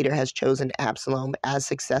Creator has chosen Absalom as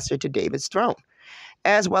successor to David's throne,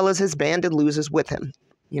 as well as his band of losers with him.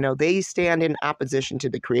 They stand in opposition to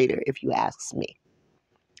the Creator, if you ask me.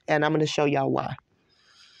 And I'm going to show y'all why.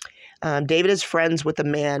 David is friends with a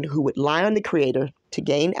man who would lie on the Creator to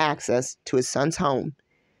gain access to his son's home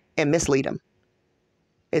and mislead him.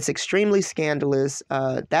 It's extremely scandalous.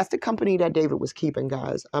 That's the company that David was keeping,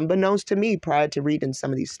 guys. Unbeknownst to me, prior to reading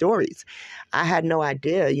some of these stories, I had no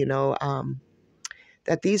idea,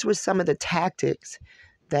 that these were some of the tactics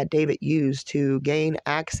that David used to gain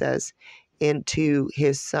access into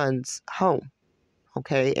his son's home.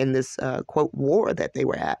 Okay, in this, quote, war that they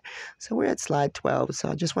were at. So we're at slide 12. So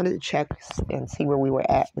I just wanted to check and see where we were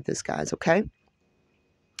at with this, guys, okay?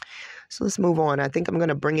 So let's move on. I think I'm going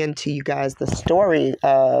to bring into you guys the story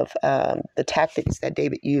of the tactics that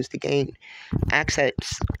David used to gain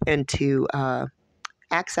access into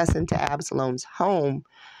Absalom's home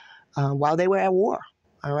while they were at war.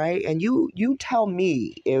 All right, and you tell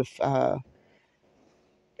me if how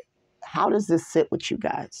does this sit with you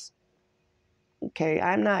guys? Okay,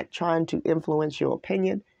 I'm not trying to influence your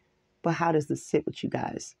opinion, but how does this sit with you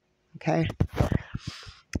guys? Okay.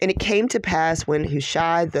 And it came to pass when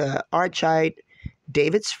Hushai the Archite,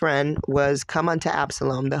 David's friend, was come unto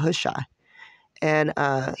Absalom the Hushai. And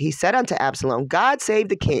he said unto Absalom, God save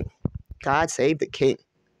the king. God save the king.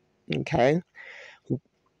 Okay.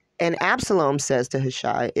 And Absalom says to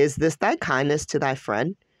Hushai, is this thy kindness to thy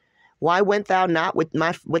friend? Why went thou not with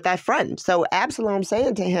thy friend? So Absalom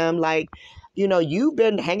saying to him, like, you've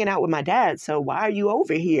been hanging out with my dad, so why are you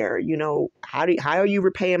over here? How are you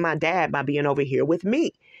repaying my dad by being over here with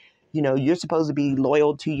me? You're supposed to be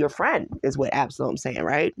loyal to your friend, is what Absalom's saying,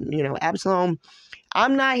 right? Absalom,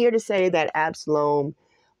 I'm not here to say that Absalom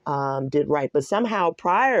did right, but somehow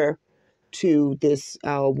prior to this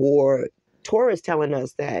war, Torah is telling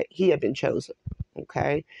us that he had been chosen,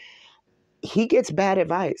 okay? He gets bad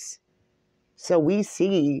advice. So we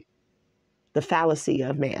see the fallacy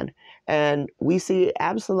of man. And we see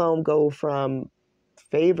Absalom go from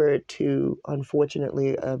favored to,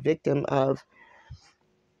 unfortunately, a victim of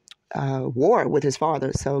war with his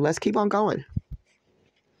father. So let's keep on going.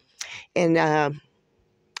 And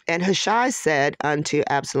Hushai said unto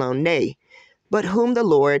Absalom, nay, but whom the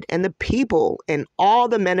Lord and the people and all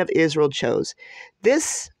the men of Israel chose,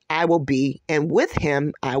 this I will be, and with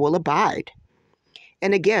him I will abide.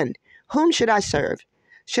 And again, whom should I serve?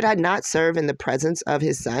 Should I not serve in the presence of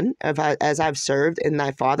his son, as I've served in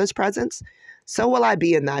thy father's presence? So will I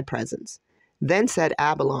be in thy presence. Then said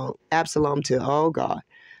Absalom to, oh God,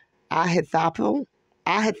 Ahithophel,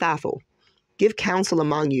 give counsel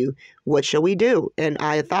among you, what shall we do? And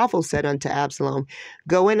Ahithophel said unto Absalom,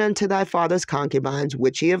 go in unto thy father's concubines,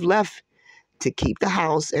 which ye have left to keep the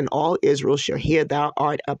house, and all Israel shall hear thou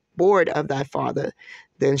art abhorred of thy father.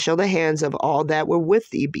 Then shall the hands of all that were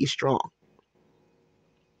with thee be strong.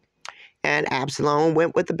 And Absalom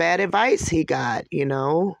went with the bad advice he got, It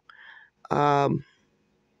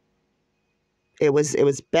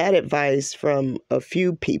was bad advice from a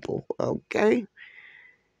few people, okay?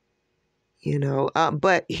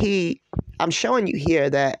 But I'm showing you here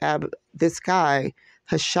that this guy,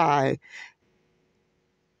 Hushai,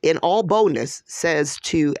 in all boldness says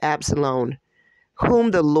to Absalom,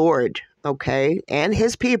 whom the Lord, okay, and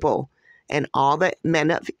his people and all the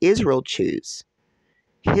men of Israel choose,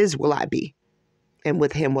 his will I be, and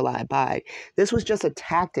with him will I abide. This was just a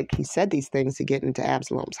tactic. He said these things to get into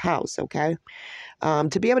Absalom's house, okay,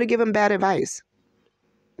 to be able to give him bad advice,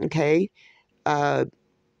 okay. I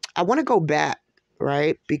want to go back,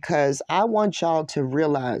 right, because I want y'all to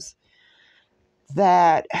realize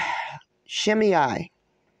that Shimei,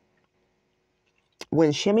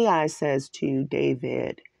 when Shimei says to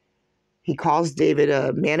David, he calls David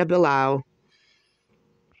a man of Belial.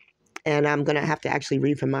 And I'm going to have to actually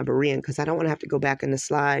read from my Berean because I don't want to have to go back in the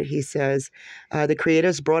slide. He says, the Creator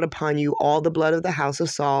has brought upon you all the blood of the house of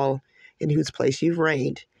Saul, in whose place you've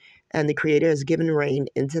reigned. And the Creator has given reign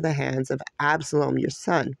into the hands of Absalom, your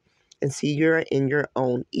son. And see, you're in your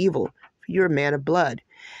own evil. For you're a man of blood.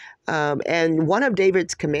 And one of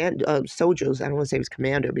David's soldiers, I don't want to say he was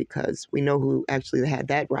commander because we know who actually had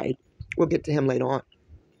that right. We'll get to him later on.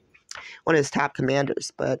 One of his top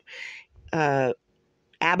commanders. But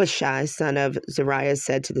Abishai, son of Zeruiah,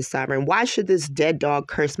 said to the sovereign, why should this dead dog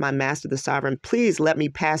curse my master, the sovereign? Please let me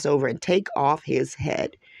pass over and take off his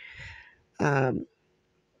head. It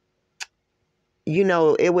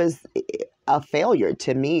was a failure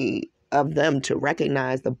to me of them to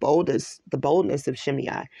recognize the boldness of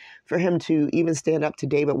Shimei, for him to even stand up to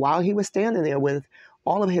David while he was standing there with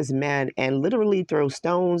all of his men and literally throw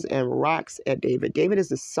stones and rocks at David. David is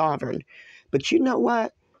the sovereign. But you know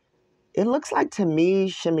what? It looks like to me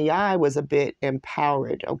Shimei was a bit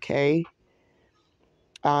empowered, okay?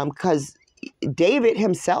 because David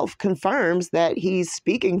himself confirms that he's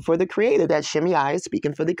speaking for the Creator, that Shimei is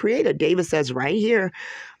speaking for the Creator. David says right here,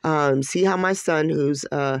 see how my son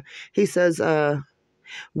he says,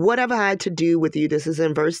 what have I to do with you? This is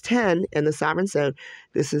in verse 10. And the sovereign said,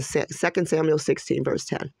 this is 2 Samuel 16, verse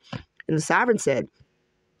 10. And the sovereign said,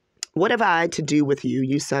 what have I to do with you,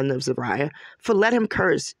 you son of Zeruiah? For let him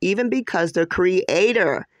curse, even because the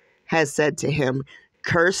Creator has said to him,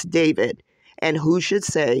 curse David. And who should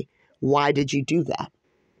say, why did you do that?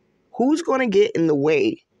 Who's going to get in the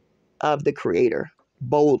way of the Creator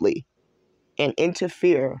boldly and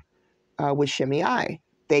interfere with Shimei?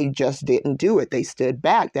 They just didn't do it. They stood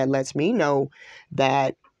back. That lets me know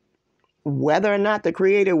that whether or not the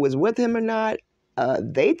Creator was with him or not,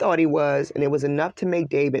 they thought he was, and it was enough to make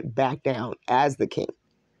David back down as the king.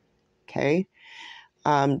 Okay?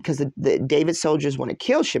 Because the David's soldiers want to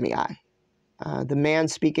kill Shimei, the man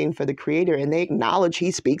speaking for the Creator, and they acknowledge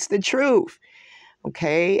he speaks the truth.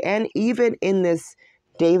 Okay? And even in this,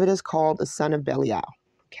 David is called the son of Belial.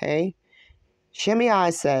 Okay?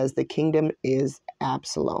 Shimei says the kingdom is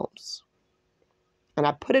Absalom's. And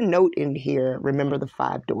I put a note in here, remember the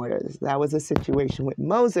 5 daughters. That was a situation with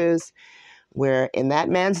Moses where in that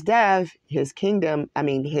man's death, his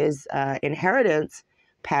inheritance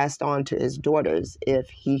passed on to his daughters if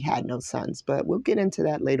he had no sons. But we'll get into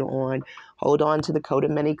that later on. Hold on to the coat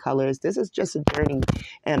of many colors. This is just a journey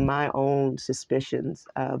and my own suspicions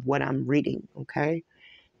of what I'm reading, okay?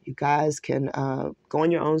 You guys can go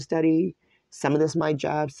on your own study. Some of this might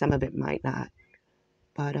jive, some of it might not.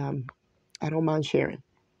 But I don't mind sharing.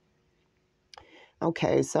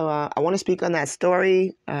 Okay, so I want to speak on that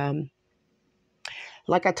story.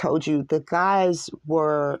 Like I told you, the guys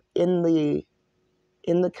were in the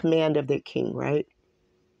command of their king, right?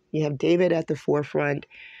 You have David at the forefront.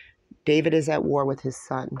 David is at war with his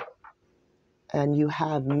son. And you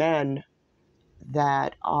have men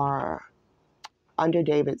that are under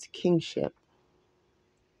David's kingship.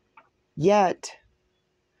 Yet,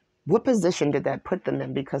 what position did that put them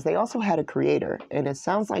in? Because they also had a Creator. And it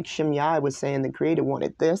sounds like Shimei was saying the Creator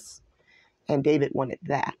wanted this and David wanted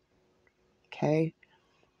that. Okay?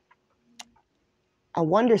 I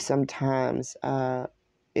wonder sometimes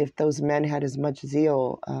if those men had as much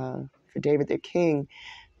zeal for David, their king,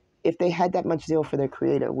 if they had that much zeal for their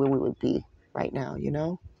Creator, where we would be right now, you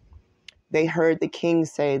know? They heard the king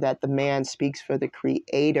say that the man speaks for the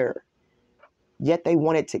Creator, yet they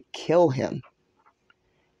wanted to kill him.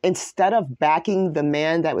 Instead of backing the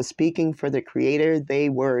man that was speaking for the Creator, they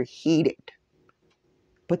were heated.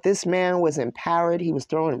 But this man was empowered. He was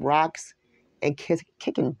throwing rocks and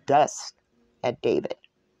kicking dust at David.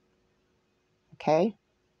 Okay?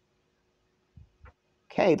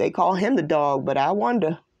 Okay, they call him the dog, but I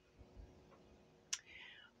wonder.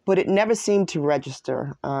 But it never seemed to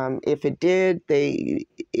register. If it did, they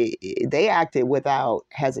acted without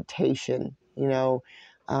hesitation. You know,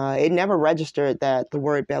 it never registered that the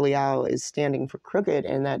word Belial is standing for crooked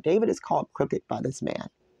and that David is called crooked by this man.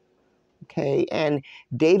 Okay, and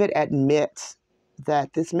David admits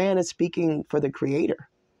that this man is speaking for the Creator.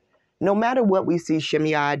 No matter what we see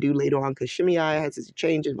Shimei do later on, because Shimei has a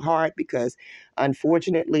change of heart because,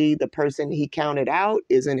 unfortunately, the person he counted out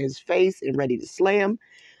is in his face and ready to slay him.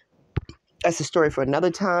 That's a story for another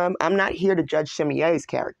time. I'm not here to judge Shimei's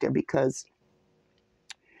character because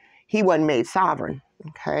he wasn't made sovereign,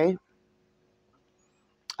 okay?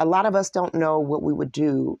 A lot of us don't know what we would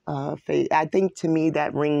do. I think to me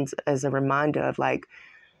that rings as a reminder of like,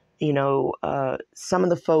 you know, some of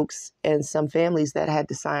the folks and some families that had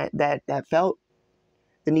to sign, that felt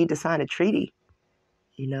the need to sign a treaty.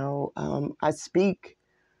 You know, I speak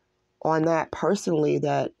on that personally,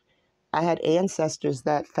 that I had ancestors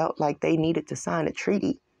that felt like they needed to sign a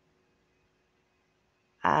treaty.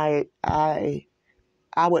 I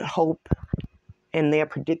would hope in their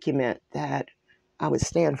predicament that I would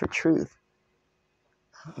stand for truth.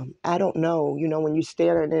 I don't know, you know, when you're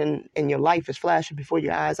staring and your life is flashing before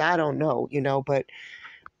your eyes, I don't know, you know, but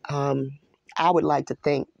I would like to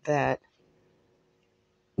think that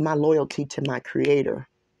my loyalty to my Creator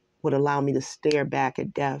would allow me to stare back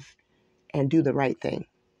at death and do the right thing.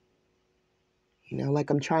 You know,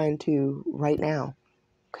 like I'm trying to right now.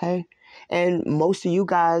 Okay. And most of you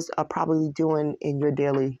guys are probably doing in your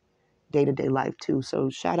daily day-to-day life too.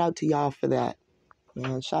 So shout out to y'all for that.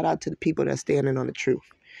 Man, shout out to the people that's standing on the truth.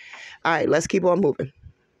 All right, let's keep on moving.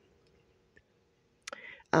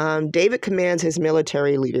 David commands his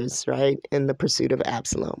military leaders, right, in the pursuit of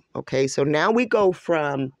Absalom. Okay, so now we go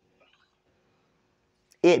from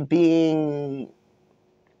it being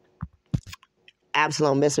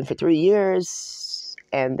Absalom missing for 3 years,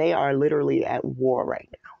 and they are literally at war right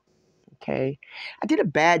now. Okay. I did a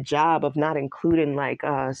bad job of not including like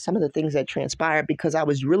some of the things that transpired because I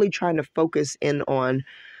was really trying to focus in on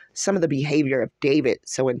some of the behavior of David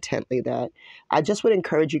so intently that I just would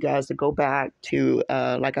encourage you guys to go back to,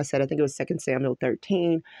 like I said, I think it was 2 Samuel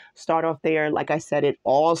 13. Start off there. Like I said, it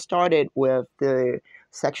all started with the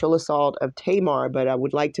sexual assault of Tamar, but I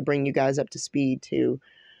would like to bring you guys up to speed to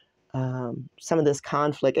some of this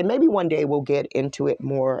conflict. And maybe one day we'll get into it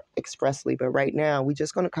more expressly. But right now, we're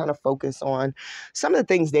just going to kind of focus on some of the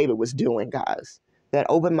things David was doing, guys, that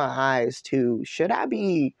opened my eyes to should I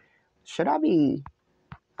be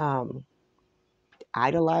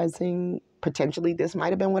idolizing? Potentially, this might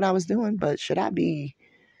have been what I was doing, but should I be,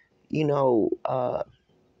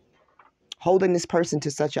 holding this person to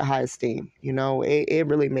such a high esteem? It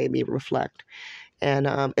really made me reflect. And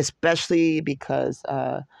especially because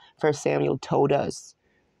 1 Samuel told us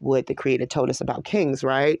what the Creator told us about kings,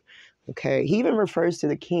 right? Okay. He even refers to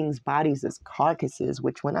the king's bodies as carcasses,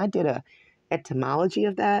 which when I did a etymology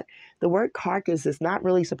of that, the word carcass is not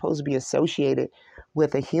really supposed to be associated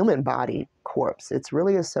with a human body corpse. It's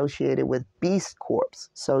really associated with beast corpse.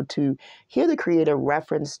 So to hear the Creator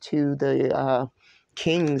reference to the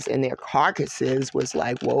kings and their carcasses was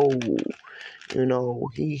like, whoa. He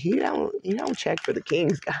don't check for the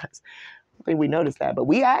kings, guys. I think we noticed that, but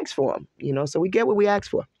we asked for him, so we get what we asked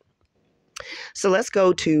for. So let's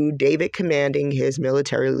go to David commanding his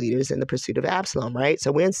military leaders in the pursuit of Absalom, right?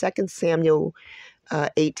 So we're in 2 Samuel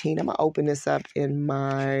 18. I'm going to open this up in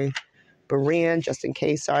my Berean just in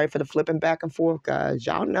case. Sorry for the flipping back and forth, guys.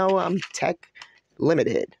 Y'all know I'm tech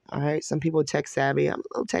limited, all right? Some people are tech savvy. I'm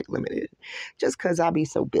a little tech limited just because I'll be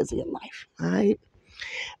so busy in life, all right?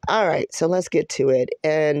 All right, so let's get to it.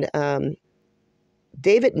 And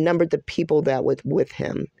David numbered the people that were with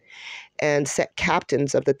him and set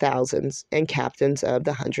captains of the thousands and captains of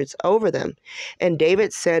the hundreds over them. And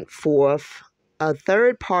David sent forth a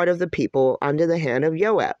third part of the people under the hand of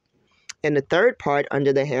Joab, and the third part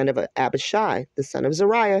under the hand of Abishai, the son of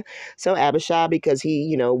Zeruiah. So Abishai, because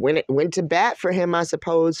he, went to bat for him, I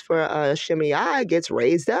suppose, for Shimei, gets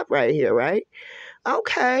raised up right here, right?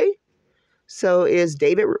 Okay. So is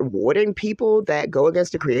David rewarding people that go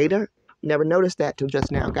against the Creator? Never noticed that till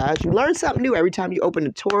just now, guys. You learn something new every time you open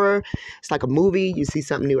the Torah. It's like a movie. You see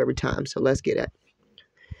something new every time. So let's get it.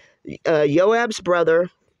 Joab's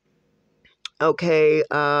brother. Okay.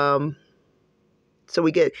 So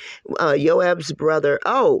we get Joab's brother.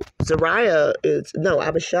 Oh, Abishai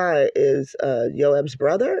is Joab's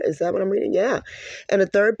brother. Is that what I'm reading? Yeah. And the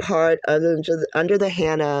third part under the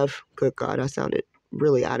hand of, good God, I sounded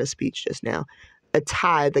really out of speech just now.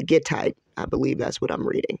 The Gittite, I believe that's what I'm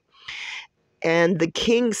reading. And the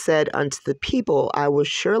king said unto the people, I will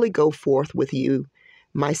surely go forth with you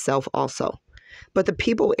myself also. But the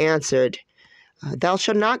people answered, thou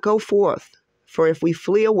shalt not go forth, for if we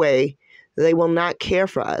flee away, they will not care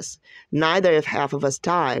for us. Neither if half of us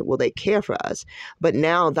die will they care for us. But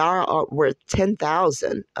now thou art worth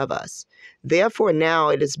 10,000 of us. Therefore now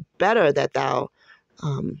it is better that thou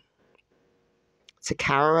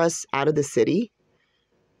secure us out of the city.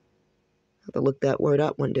 I have to look that word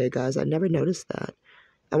up one day, guys. I never noticed that.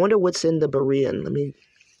 I wonder what's in the Berean. Let me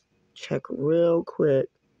check real quick.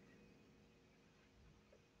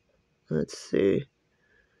 Let's see.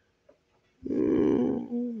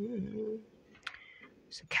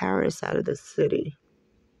 Secure us out of the city.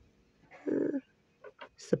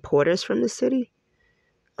 Support us from the city?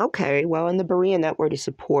 Okay, well, in the Berean, that word is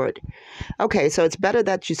support. Okay, so it's better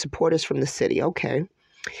that you support us from the city. Okay.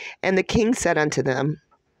 And the king said unto them,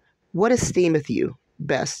 what esteemeth you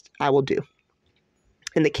best I will do?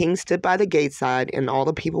 And the king stood by the gate side, and all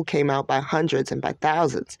the people came out by hundreds and by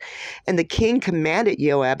thousands. And the king commanded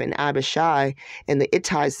Joab and Abishai and the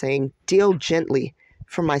Ittai, saying, deal gently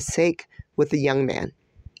for my sake with the young man,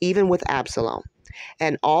 even with Absalom.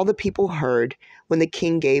 And all the people heard when the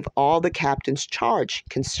king gave all the captains charge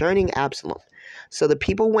concerning Absalom. So the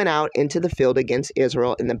people went out into the field against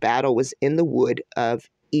Israel, and the battle was in the wood of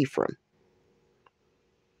Ephraim.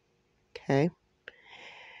 Okay.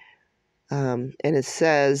 And it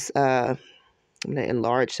says, I'm going to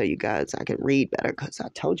enlarge so you guys, I can read better because I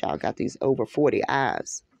told y'all I got these over 40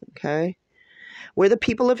 eyes. Okay. Where the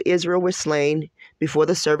people of Israel were slain before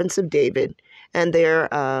the servants of David, and there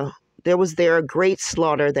was there a great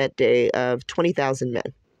slaughter that day of 20,000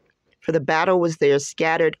 men. For the battle was there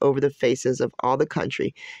scattered over the faces of all the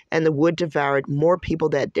country, and the wood devoured more people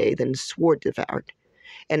that day than the sword devoured.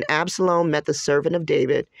 And Absalom met the servant of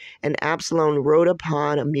David, and Absalom rode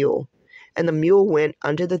upon a mule, and the mule went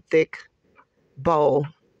under the thick bowl.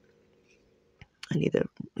 I need to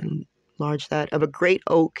large that, of a great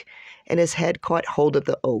oak, and his head caught hold of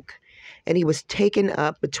the oak, and he was taken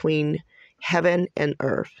up between heaven and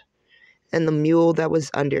earth, and the mule that was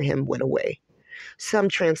under him went away. Some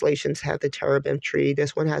translations have the terebinth tree.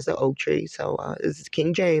 This one has the oak tree. So this is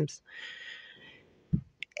King James.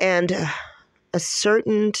 And a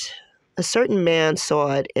certain man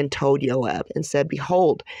saw it and told Joab and said,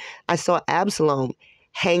 "Behold, I saw Absalom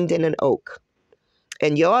hanged in an oak."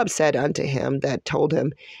 And Joab said unto him that told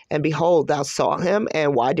him, "And behold, thou saw him,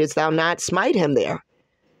 and why didst thou not smite him there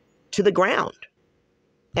to the ground?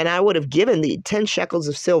 And I would have given thee 10 shekels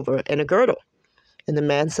of silver and a girdle." And the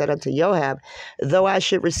man said unto Joab, "Though I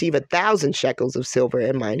should receive 1,000 shekels of silver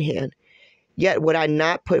in mine hand, yet would I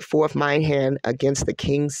not put forth mine hand against the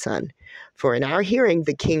king's son. For in our hearing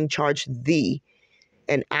the king charged thee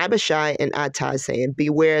and Abishai and Attai, saying,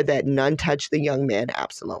 Beware that none touch the young man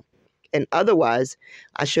Absalom. And otherwise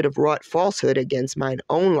I should have wrought falsehood against mine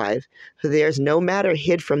own life, for there is no matter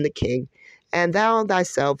hid from the king, and thou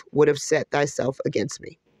thyself would have set thyself against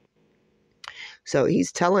me." So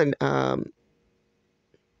he's telling Joab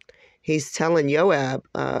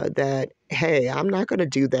that, hey, I'm not going to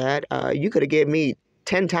do that. You could have given me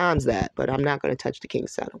 10 times that, but I'm not going to touch the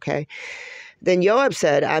king's son, okay? Then Joab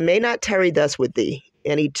said, "I may not tarry thus with thee."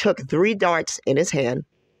 And he took 3 darts in his hand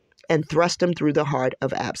and thrust them through the heart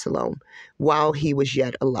of Absalom while he was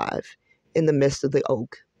yet alive in the midst of the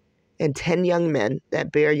oak. And 10 young men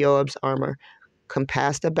that bare Joab's armor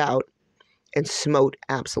compassed about and smote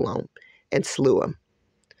Absalom and slew him.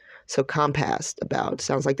 So compassed about,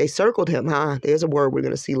 sounds like they circled him, huh? There's a word we're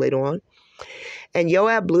going to see later on. And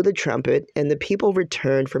Joab blew the trumpet, and the people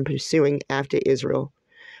returned from pursuing after Israel.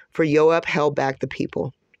 For Joab held back the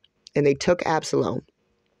people. And they took Absalom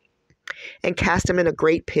and cast him in a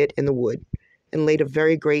great pit in the wood, and laid a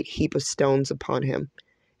very great heap of stones upon him.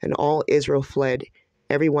 And all Israel fled,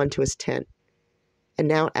 every one to his tent. And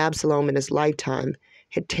now Absalom in his lifetime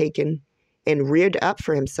had taken and reared up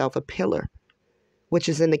for himself a pillar, which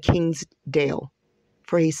is in the king's dale.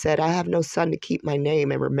 For he said, "I have no son to keep my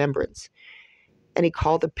name in remembrance." And he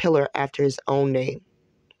called the pillar after his own name.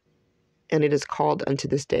 And it is called unto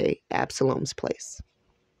this day Absalom's place.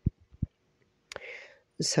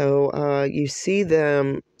 So you see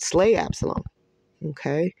them slay Absalom.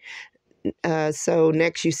 Okay. So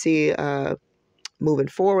next you see moving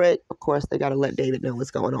forward, of course, they got to let David know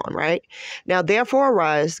what's going on, right? "Now, therefore,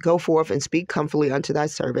 arise, go forth, and speak comfortably unto thy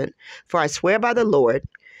servant. For I swear by the Lord,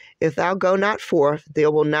 if thou go not forth,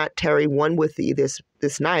 there will not tarry one with thee this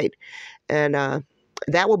night. And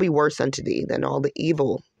that will be worse unto thee than all the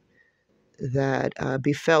evil that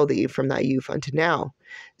befell thee from thy youth unto now."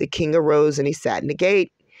 The king arose, and he sat in the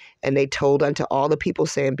gate. And they told unto all the people,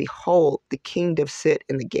 saying, "Behold, the king doth sit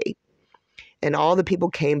in the gate." And all the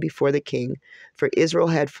people came before the king, for Israel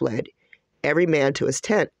had fled, every man to his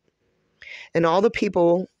tent. And all the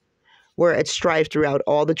people were at strife throughout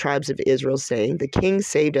all the tribes of Israel, saying, "The king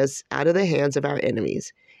saved us out of the hands of our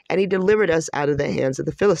enemies, and he delivered us out of the hands of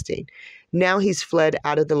the Philistine. Now he's fled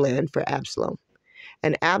out of the land for Absalom.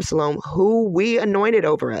 And Absalom, who we anointed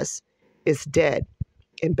over us, is dead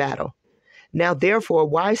in battle. Now therefore,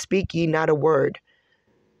 why speak ye not a word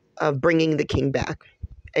of bringing the king back?"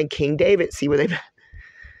 And King David, see where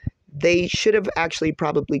they should have actually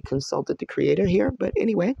probably consulted the Creator here, but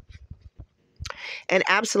anyway. And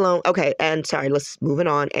Absalom, okay, and sorry, let's moving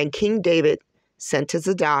on. And King David sent to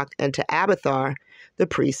Zadok and to Abiathar the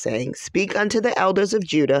priest, saying, "Speak unto the elders of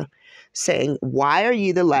Judah, saying, Why are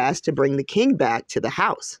ye the last to bring the king back to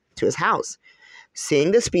his house?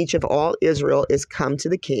 Seeing the speech of all Israel is come to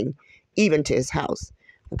the king, even to his house."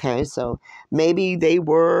 Okay, so maybe they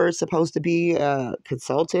were supposed to be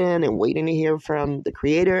consulting and waiting to hear from the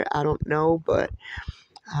Creator. I don't know, but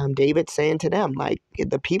David's saying to them, like,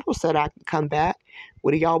 the people said I could come back.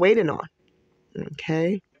 What are y'all waiting on?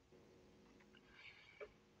 Okay.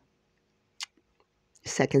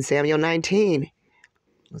 2 Samuel 19.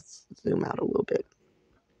 Let's zoom out a little bit.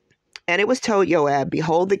 "And it was told Joab,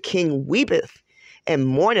 Behold, the king weepeth and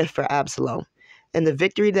mourneth for Absalom. And the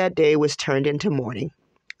victory that day was turned into mourning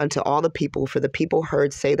unto all the people, for the people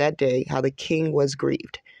heard say that day how the king was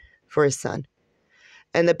grieved for his son.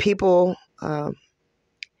 And the people,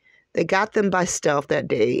 they got them by stealth that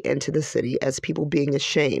day into the city, as people being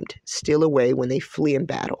ashamed steal away when they flee in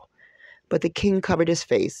battle. But the king covered his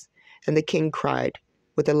face, and the king cried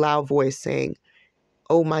with a loud voice, saying,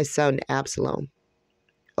 O my son Absalom,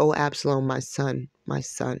 O Absalom, my son, my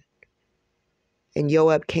son. And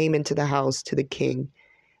Joab came into the house to the king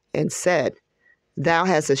and said, Thou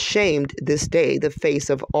hast ashamed this day the face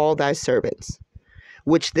of all thy servants,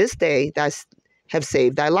 which this day thou have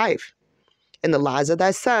saved thy life, and the lives of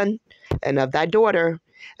thy son, and of thy daughter,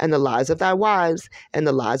 and the lives of thy wives, and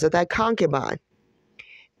the lives of thy concubine,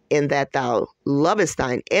 in that thou lovest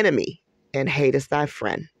thine enemy, and hatest thy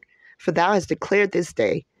friend. For thou hast declared this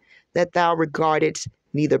day that thou regardest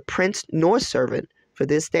neither prince nor servant. For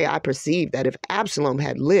this day I perceive that if Absalom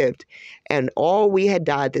had lived, and all we had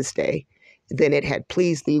died this day, then it had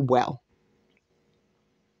pleased thee well.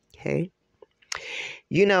 Okay.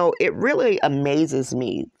 You know, it really amazes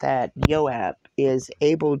me that Joab is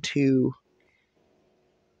able to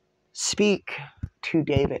speak to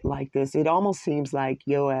David like this. It almost seems like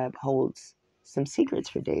Joab holds some secrets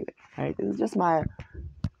for David, right? This is just my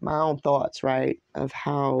own thoughts, right, of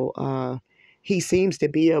how he seems to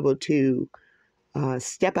be able to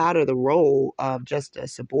step out of the role of just a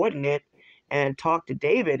subordinate and talk to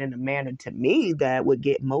David in a manner, to me, that would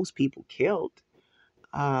get most people killed.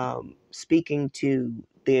 Speaking to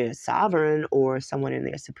their sovereign or someone in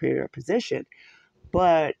their superior position.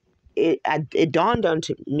 But it dawned on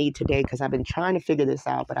me today, because I've been trying to figure this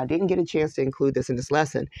out, but I didn't get a chance to include this in this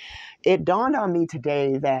lesson. It dawned on me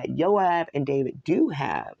today that Joab and David do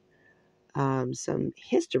have some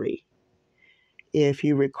history. If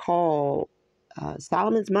you recall,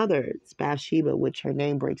 Solomon's mother is Bathsheba, which her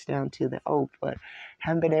name breaks down to the oath, but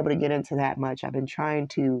haven't been able to get into that much. I've been trying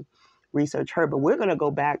to research her, but we're going to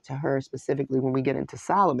go back to her specifically when we get into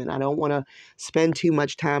Solomon. I don't want to spend too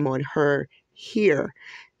much time on her here.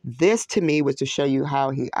 This to me was to show you how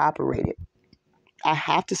he operated. I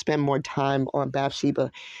have to spend more time on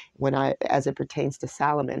Bathsheba as it pertains to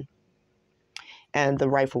Solomon and the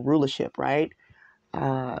rightful rulership, right?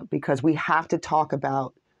 Because we have to talk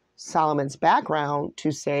about Solomon's background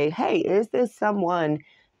to say, hey, is this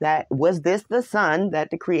was this the son that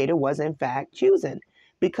the Creator was in fact choosing?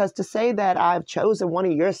 Because to say that I've chosen one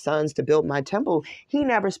of your sons to build my temple, he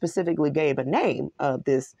never specifically gave a name of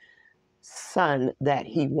this son that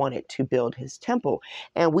he wanted to build his temple.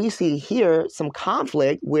 And we see here some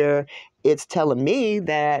conflict where it's telling me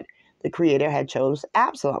that the Creator had chose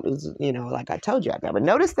Absalom. It was, like I told you, I never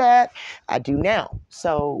noticed that. I do now.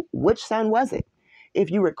 So which son was it?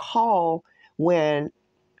 If you recall, when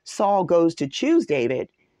Saul goes to choose David,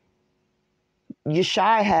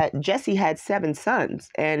 Jesse had 7 sons,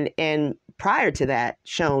 and prior to that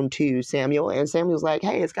shown to Samuel, and Samuel's like,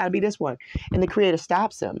 hey, it's got to be this one. And the Creator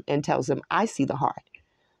stops him and tells him, I see the heart.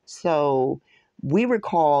 So we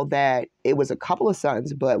recall that it was a couple of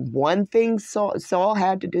sons, but one thing Samuel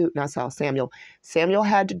had to do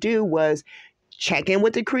was check in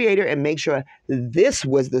with the Creator and make sure this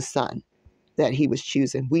was the son that he was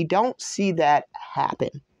choosing. We don't see that happen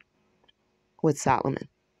with Solomon.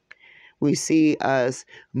 We see us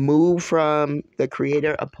move from the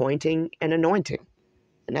Creator appointing and anointing.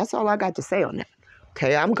 And that's all I got to say on that.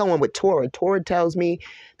 Okay, I'm going with Torah. Torah tells me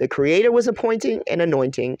the Creator was appointing and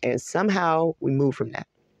anointing, and somehow we move from that.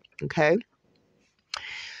 Okay?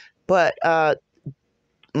 But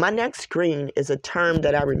my next screen is a term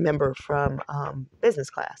that I remember from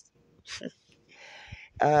business class.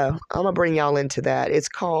 I'm going to bring y'all into that. It's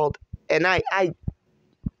called, and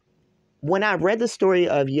when I read the story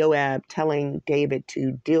of Joab telling David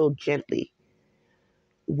to deal gently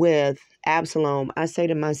with Absalom, I say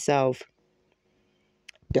to myself,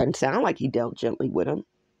 doesn't sound like he dealt gently with him.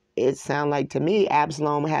 It sounded like, to me,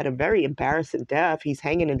 Absalom had a very embarrassing death. He's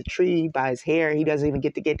hanging in the tree by his hair. He doesn't even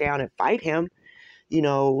get to get down and fight him,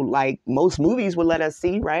 like most movies would let us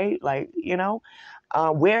see, right? Like,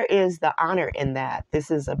 where is the honor in that?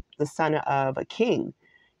 This is the son of a king.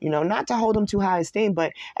 Not to hold him too high esteem,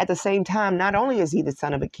 but at the same time, not only is he the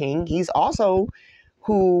son of a king, he's also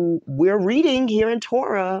who we're reading here in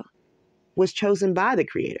Torah was chosen by the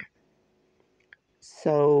Creator.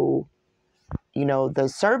 So, the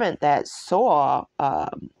servant that saw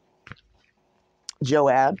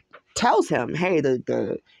Joab tells him, hey,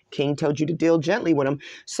 the king told you to deal gently with him.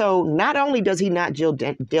 So not only does he not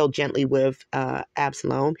deal gently with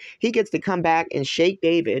Absalom, he gets to come back and shake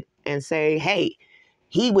David and say, hey,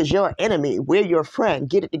 he was your enemy. We're your friend.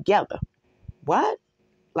 Get it together. What?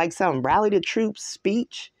 Like some rally the troops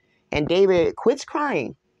speech? And David quits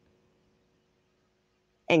crying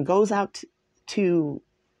and goes out to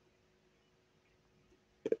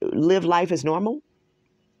live life as normal?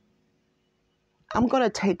 I'm going to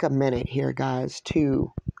take a minute here, guys,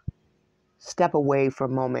 to step away for a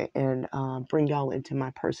moment and bring y'all into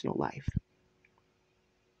my personal life.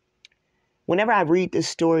 Whenever I read this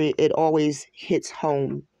story, it always hits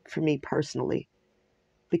home for me personally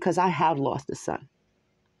because I have lost a son.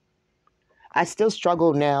 I still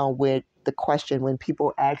struggle now with the question when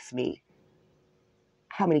people ask me,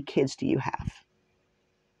 how many kids do you have?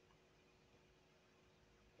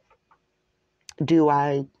 Do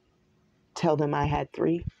I tell them I had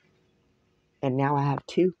 3 and now I have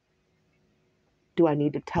 2? Do I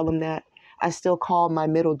need to tell them that? I still call my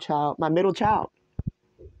middle child,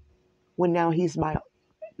 when now he's my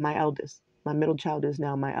eldest. My middle child is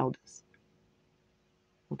now my eldest.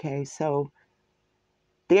 Okay, so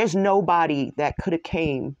there's nobody that could have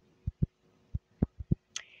came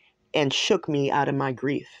and shook me out of my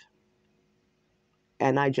grief.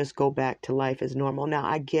 And I just go back to life as normal. Now,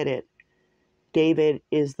 I get it. David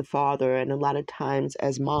is the father, and a lot of times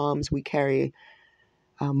as moms, we carry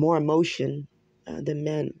more emotion than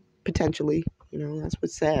men, potentially. You know, that's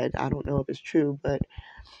what's said. I don't know if it's true, but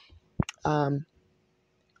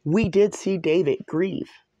we did see David grieve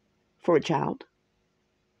for a child.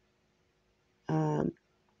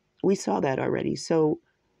 We saw that already. So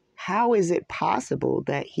how is it possible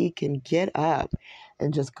that he can get up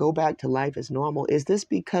and just go back to life as normal? Is this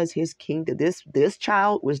because his kingdom, this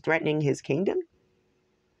child was threatening his kingdom?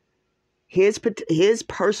 His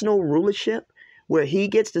personal rulership, where he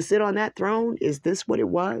gets to sit on that throne? Is this what it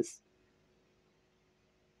was?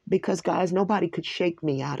 Because, guys, nobody could shake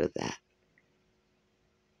me out of that.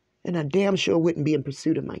 And I damn sure wouldn't be in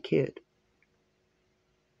pursuit of my kid.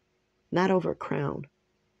 Not over a crown.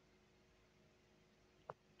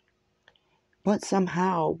 But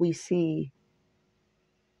somehow we see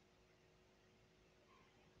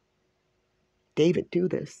David do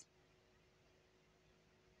this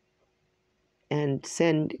and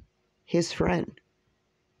send his friend,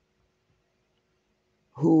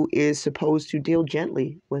 who is supposed to deal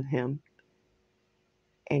gently with him,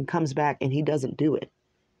 and comes back and he doesn't do it.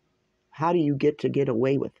 How do you get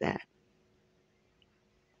away with that?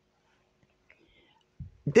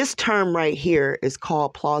 This term right here is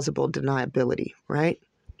called plausible deniability, right?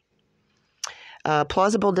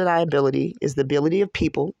 Plausible deniability is the ability of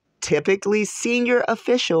people, typically senior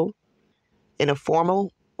official in a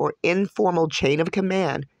formal or informal chain of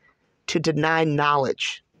command, to deny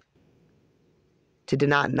knowledge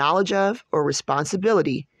of or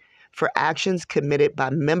responsibility for actions committed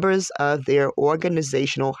by members of their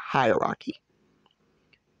organizational hierarchy.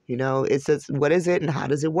 You know, it says, what is it and how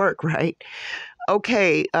does it work, right?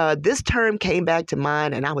 Okay, this term came back to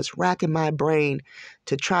mind, and I was racking my brain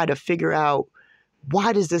to try to figure out,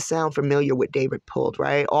 why does this sound familiar with David pulled,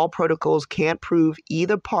 right? All protocols can't prove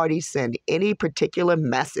either party send any particular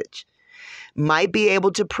message. Might be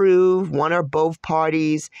able to prove one or both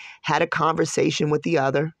parties had a conversation with the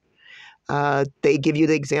other. They give you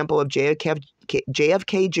the example of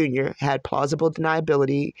JFK Jr. had plausible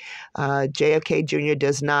deniability. JFK Jr.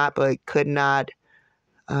 does not, but could not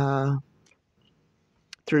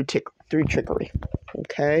through trickery.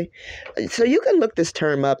 Okay, so you can look this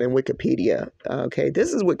term up in Wikipedia. Okay,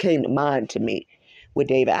 this is what came to mind to me with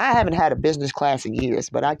David. I haven't had a business class in years,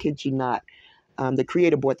 but I kid you not, the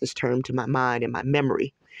creator brought this term to my mind and my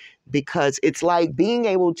memory, because it's like being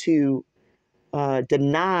able to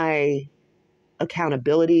deny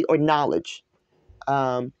accountability or knowledge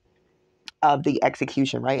of the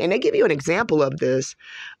execution, right? And they give you an example of this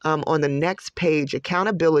on the next page: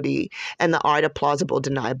 accountability and the art of plausible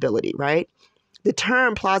deniability, right? The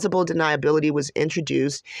term plausible deniability was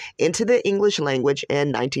introduced into the English language in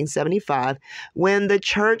 1975 when the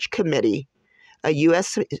Church Committee, a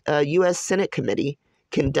U.S. Senate committee,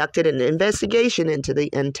 conducted an investigation into the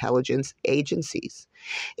intelligence agencies.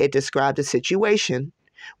 It described a situation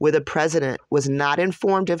where the president was not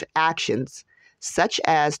informed of actions such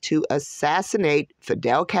as to assassinate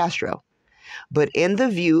Fidel Castro, but in the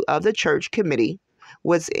view of the Church Committee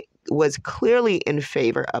was clearly in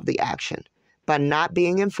favor of the action. By not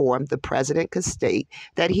being informed, the president could state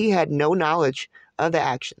that he had no knowledge of the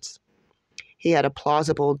actions. He had a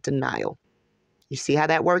plausible denial. You see how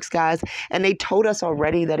that works, guys? And they told us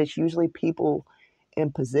already that it's usually people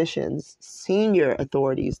in positions, senior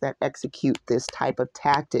authorities, that execute this type of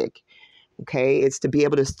tactic. Okay, it's to be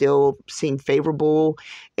able to still seem favorable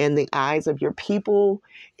in the eyes of your people.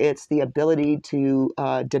 It's the ability to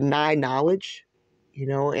deny knowledge, you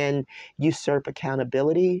know, and usurp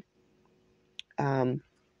accountability.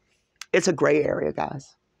 It's a gray area,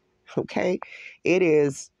 guys. Okay, it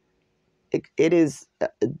is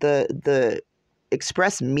the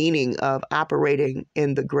express meaning of operating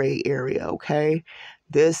in the gray area. Okay,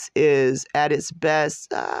 this is at its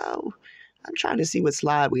best. I'm trying to see what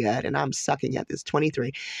slide we had, and I'm sucking at this.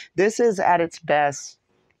 23. This is at its best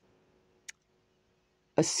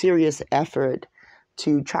a serious effort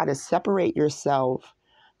to try to separate yourself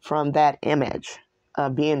from that image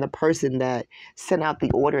of being the person that sent out the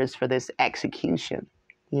orders for this execution.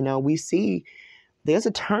 You know, we see there's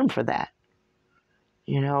a term for that.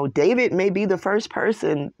 You know, David may be the first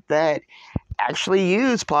person that actually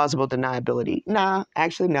use plausible deniability. Nah,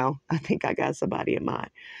 actually, no. I think I got somebody in mind.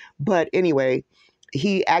 But anyway,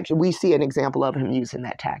 we see an example of him using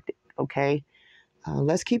that tactic. Okay,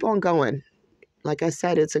 let's keep on going. Like I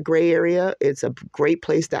said, it's a gray area. It's a great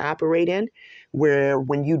place to operate in, where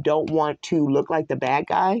when you don't want to look like the bad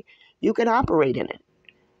guy, you can operate in it.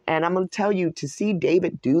 And I'm going to tell you, to see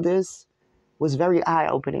David do this was very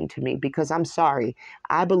eye-opening to me, because I'm sorry,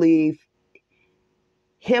 I believe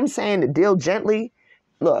him saying to deal gently.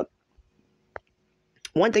 Look,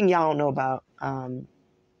 one thing y'all don't know about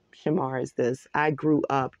Shamar is this. I grew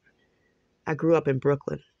up in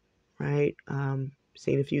Brooklyn, right?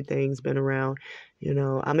 Seen a few things, been around.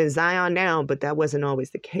 I'm in Zion now, but that wasn't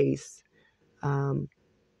always the case.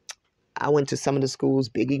 I went to some of the schools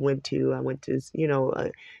Biggie went to. I went to,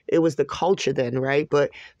 it was the culture then, right?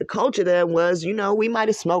 But the culture then was, we might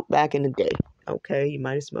have smoked back in the day. Okay, you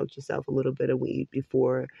might have smoked yourself a little bit of weed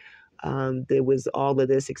before there was all of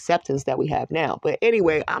this acceptance that we have now. But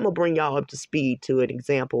anyway, I'm going to bring y'all up to speed to an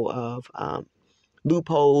example of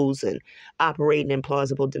loopholes and operating in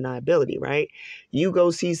plausible deniability, right? You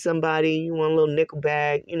go see somebody, you want a little nickel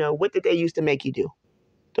bag, what did they used to make you do?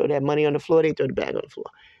 Throw that money on the floor, they throw the bag on the floor.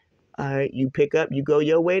 All right, you pick up, you go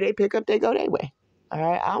your way, they pick up, they go their way. All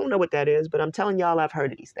right, I don't know what that is, but I'm telling y'all I've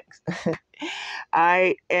heard of these things. All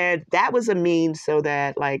right, and that was a means so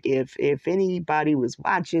that, like, if anybody was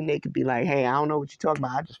watching, they could be like, hey, I don't know what you're talking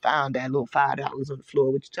about. I just found that little $5 on the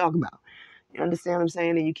floor. What you talking about? You understand what I'm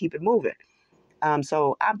saying? And you keep it moving.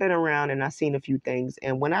 So I've been around and I've seen a few things.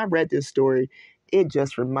 And when I read this story, it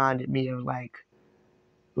just reminded me of like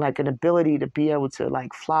an ability to be able to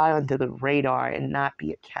like fly under the radar and not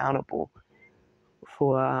be accountable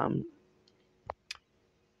for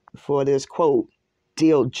this quote,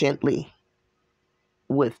 deal gently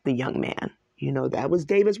with the young man. That was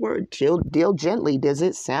David's word, deal gently. Does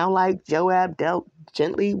it sound like Joab dealt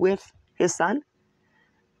gently with his son?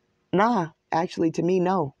 Nah, actually, to me,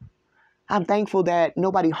 no. I'm thankful that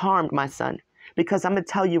nobody harmed my son, because I'm going to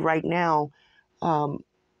tell you right now, I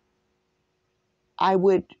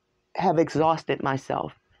would have exhausted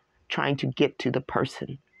myself trying to get to the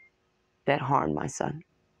person that harmed my son.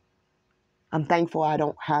 I'm thankful I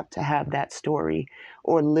don't have to have that story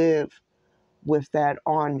or live with that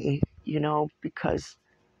on me, because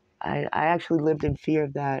I actually lived in fear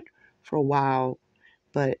of that for a while,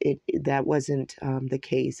 but that wasn't the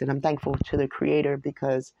case. And I'm thankful to the Creator,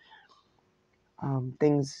 because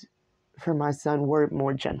things for my son were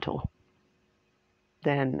more gentle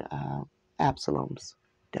than Absalom's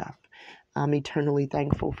death. I'm eternally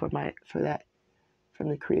thankful for that from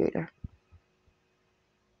the Creator.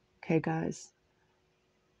 Okay, guys.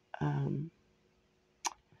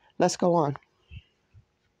 Let's go on.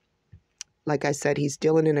 Like I said, he's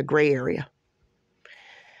dealing in a gray area.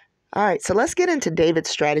 All right, so let's get into David's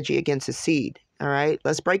strategy against the seed. All right,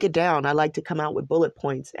 let's break it down. I like to come out with bullet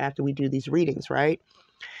points after we do these readings, right?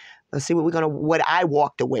 Let's see what I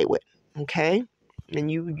walked away with. Okay. And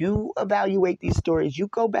you evaluate these stories. You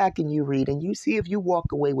go back and you read and you see if you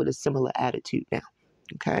walk away with a similar attitude now.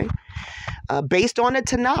 Okay. Based on the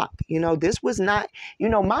Tanakh, this was not,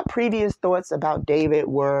 my previous thoughts about David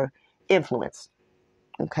were influenced.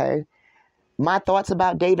 Okay. My thoughts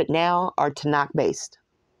about David now are Tanakh based.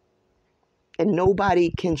 And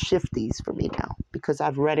nobody can shift these for me now, because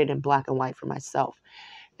I've read it in black and white for myself.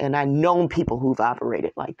 And I've known people who've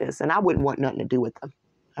operated like this, and I wouldn't want nothing to do with them.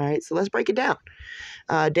 All right, so let's break it down.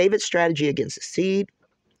 David's strategy against the seed.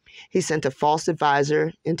 He sent a false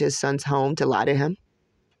advisor into his son's home to lie to him.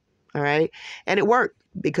 All right, and it worked,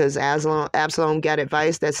 because Absalom got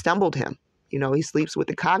advice that stumbled him. He sleeps with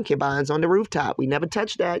the concubines on the rooftop. We never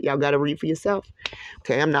touched that. Y'all got to read for yourself.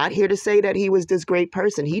 Okay, I'm not here to say that he was this great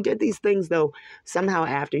person. He did these things, though, somehow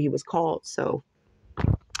after he was called. So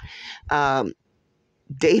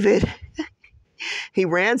David, he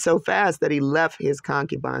ran so fast that he left his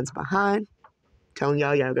concubines behind. Telling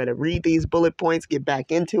y'all got to read these bullet points, get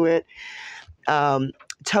back into it.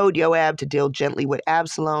 Told Joab to deal gently with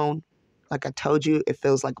Absalom. Like I told you, it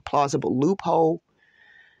feels like a plausible loophole.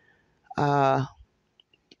 I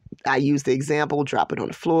use the example, drop it on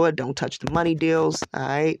the floor, don't touch the money deals. All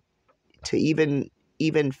right. To even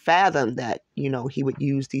fathom that, he would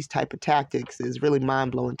use these type of tactics is really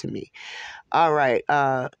mind-blowing to me. All right.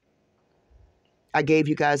 I gave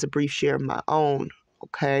you guys a brief share of my own.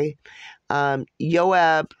 Okay.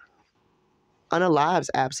 Joab unalives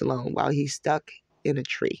Absalom while he's stuck in a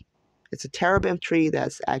tree. It's a terebinth tree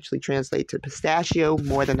that's actually translated to pistachio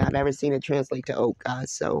more than I've ever seen it translate to oak,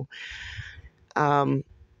 guys. So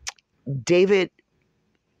David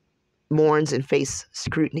mourns and faces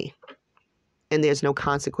scrutiny, and there's no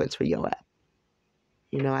consequence for Joab.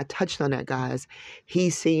 You know, I touched on that, guys. He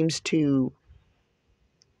seems to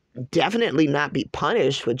definitely not be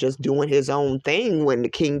punished for just doing his own thing when the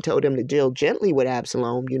king told him to deal gently with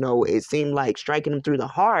Absalom. You know, it seemed like striking him through the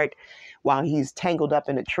heart while he's tangled up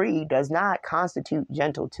in a tree does not constitute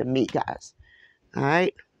gentle to me, guys. All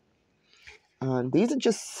right. These are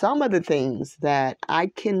just some of the things that I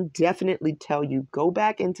can definitely tell you. Go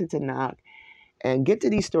back into Tanakh and get to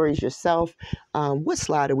these stories yourself. What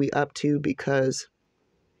slide are we up to? Because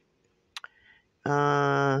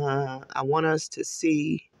I want us to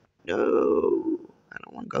see. No, I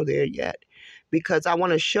don't want to go there yet. Because I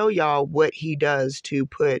want to show y'all what he does to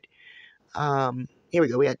put, here we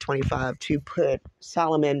go, we had 25, to put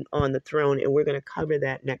Solomon on the throne. And we're going to cover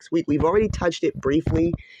that next week. We've already touched it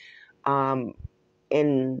briefly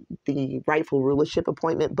in the rightful rulership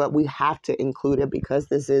appointment, but we have to include it because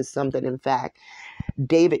this is something, in fact,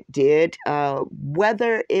 David did.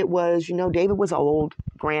 Whether it was, you know, David was old,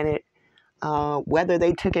 granted, whether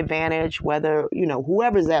they took advantage, whether, you know,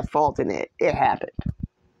 whoever's at fault in it, it happened.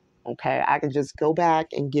 Okay, I can just go back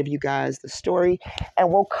and give you guys the story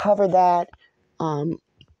and we'll cover that.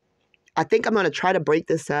 I think I'm going to try to break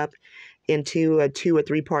this up into a 2 or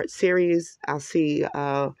 3 part series. I'll see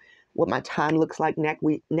what my time looks like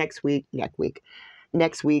next week,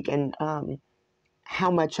 and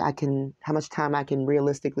how much time I can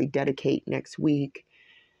realistically dedicate next week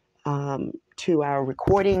to our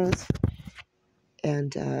recordings,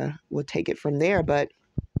 and we'll take it from there. But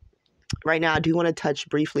right now, I do want to touch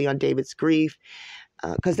briefly on David's grief,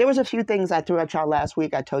 because there was a few things I threw at y'all last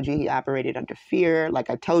week. I told you he operated under fear. Like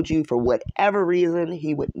I told you, for whatever reason,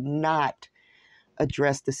 he would not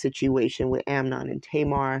address the situation with Amnon and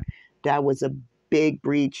Tamar. That was a big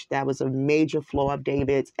breach. That was a major flaw of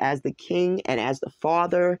David's as the king and as the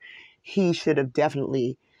father. He should have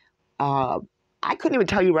definitely, I couldn't even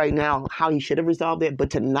tell you right now how he should have resolved it, but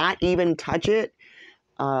to not even touch it,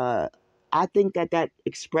 I think that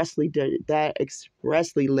expressly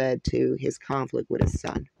led to his conflict with his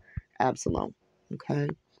son, Absalom. Okay.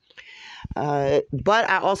 But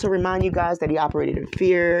I also remind you guys that he operated in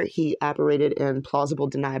fear. He operated in plausible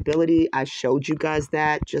deniability. I showed you guys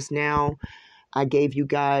that just now. I gave you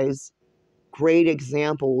guys great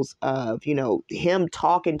examples of, you know, him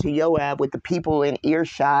talking to Joab with the people in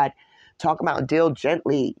earshot, talking about deal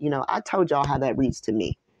gently. You know, I told y'all how that reads to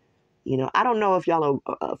me. You know, I don't know if y'all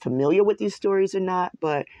are familiar with these stories or not,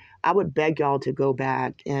 but I would beg y'all to go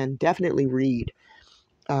back and definitely read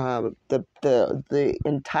the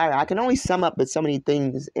entire. I can only sum up with so many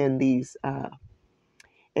things in these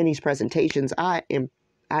presentations. I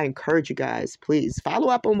encourage you guys, please follow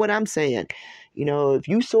up on what I'm saying. You know, if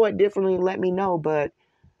you saw it differently, let me know. But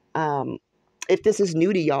if this is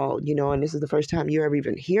new to y'all, you know, and this is the first time you're ever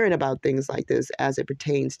even hearing about things like this as it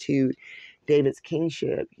pertains to David's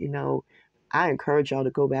kingship, you know, I encourage y'all to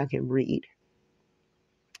go back and read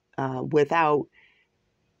without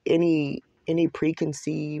any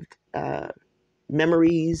preconceived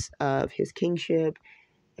memories of his kingship,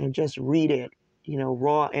 and just read it, you know,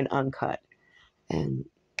 raw and uncut. And,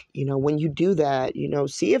 you know, when you do that, you know,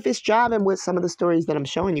 see if it's jiving with some of the stories that I'm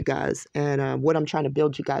showing you guys and what I'm trying to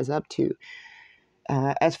build you guys up to.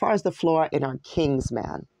 As far as the flaw in our kings,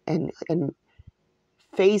 man, and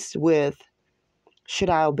faced with, should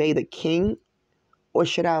I obey the king or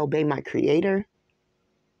should I obey my creator?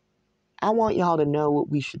 I want y'all to know what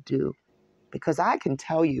we should do, because I can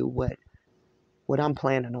tell you what I'm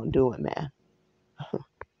planning on doing, man.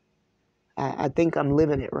 I think I'm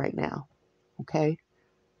living it right now. Okay?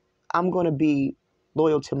 I'm going to be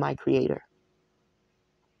loyal to my creator.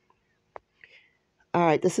 All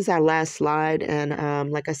right, this is our last slide.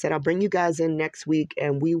 And like I said, I'll bring you guys in next week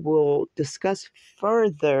and we will discuss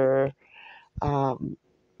further.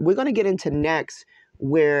 We're going to get into next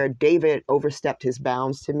where David overstepped his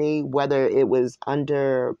bounds to me, whether it was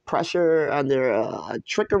under pressure, under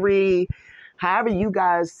trickery, however you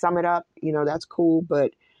guys sum it up, you know, that's cool.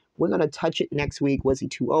 But we're going to touch it next week. Was he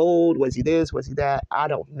too old? Was he this? Was he that? I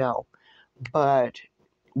don't know. But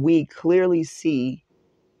we clearly see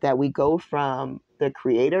that we go from the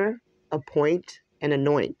creator, appoint, and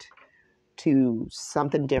anoint to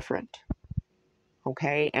something different.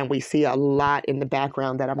 Okay, and we see a lot in the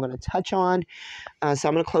background that I'm going to touch on. So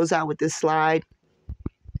I'm going to close out with this slide.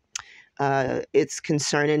 It's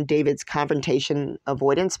concerning David's confrontation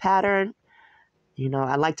avoidance pattern. You know,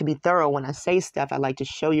 I like to be thorough when I say stuff. I like to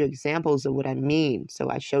show you examples of what I mean.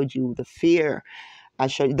 So I showed you the fear. I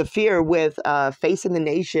showed you the fear with facing the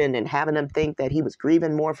nation and having them think that he was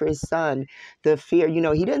grieving more for his son. The fear, you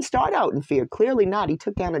know, he didn't start out in fear. Clearly not. He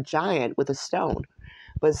took down a giant with a stone.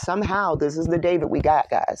 But somehow this is the David we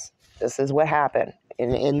got, guys. This is what happened.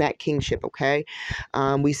 in that kingship, okay?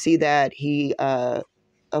 We see that he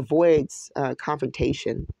avoids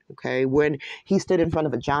confrontation, okay, when he stood in front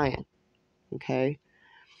of a giant, okay?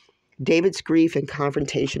 David's grief and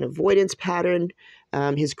confrontation avoidance pattern.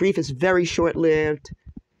 His grief is very short-lived.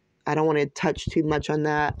 I don't want to touch too much on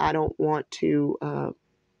that. I don't want to,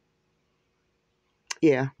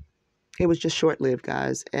 yeah, it was just short-lived,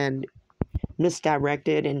 guys, and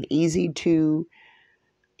misdirected and easy to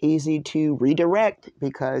redirect,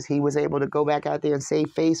 because he was able to go back out there and save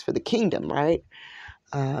face for the kingdom, right?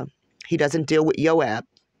 He doesn't deal with Joab.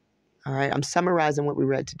 All right, I'm summarizing what we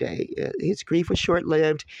read today. His grief was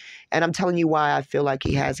short-lived, and I'm telling you why I feel like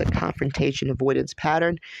he has a confrontation avoidance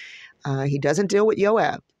pattern. He doesn't deal with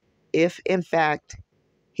Joab. If, in fact,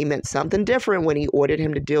 he meant something different when he ordered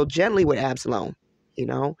him to deal gently with Absalom, you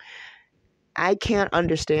know, I can't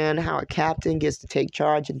understand how a captain gets to take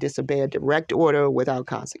charge and disobey a direct order without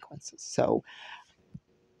consequences. So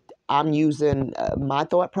I'm using my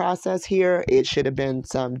thought process here. It should have been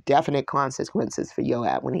some definite consequences for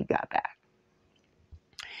Joab when he got back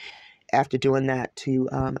after doing that to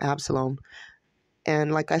Absalom.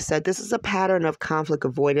 And like I said, this is a pattern of conflict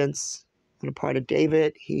avoidance on the part of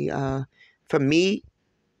David. He, for me,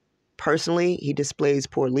 personally, he displays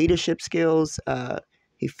poor leadership skills.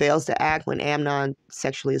 He fails to act when Amnon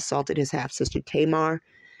sexually assaulted his half-sister Tamar.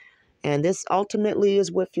 And this ultimately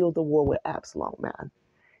is what fueled the war with Absalom, man.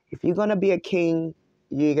 If you're going to be a king,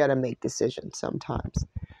 you got to make decisions sometimes.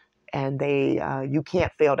 And you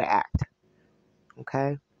can't fail to act,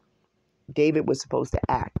 okay? David was supposed to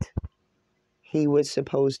act. He was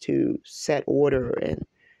supposed to set order and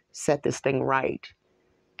set this thing right.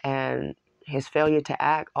 And his failure to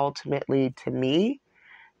act ultimately, to me,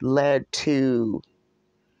 led to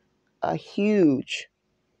a huge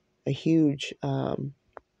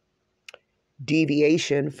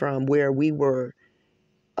deviation from where we were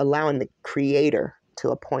allowing the Creator to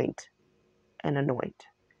appoint and anoint,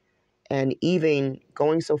 and even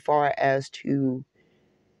going so far as to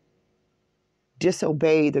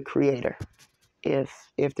disobey the Creator. If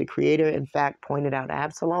the Creator, in fact, pointed out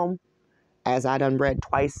Absalom, as I done read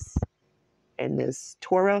twice in this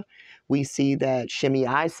Torah, we see that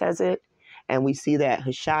Shimei says it, and we see that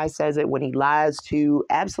Hushai says it when he lies to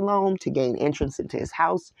Absalom to gain entrance into his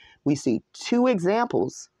house. We see two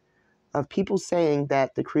examples of people saying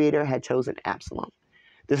that the Creator had chosen Absalom.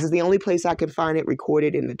 This is the only place I can find it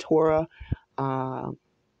recorded in the Torah. I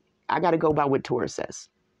got to go by what Torah says.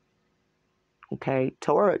 Okay,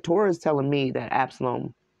 Torah is telling me that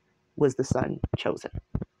Absalom was the son chosen.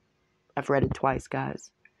 I've read it twice,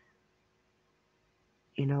 guys.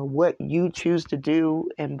 You know, what you choose to do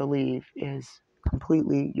and believe is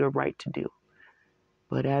completely your right to do.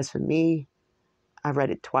 But as for me, I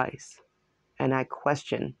read it twice, and I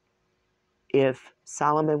question if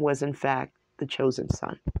Solomon was in fact the chosen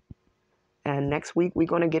son. And next week, we're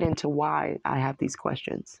going to get into why I have these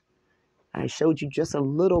questions. I showed you just a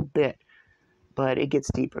little bit, but it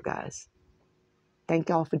gets deeper, guys. Thank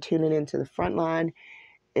y'all for tuning into the front line.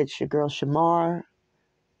 It's your girl, Shamar.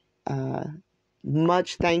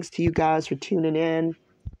 Much thanks to you guys for tuning in.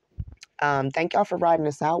 Thank y'all for riding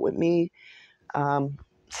this out with me.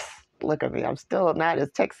 Look at me. I'm still not as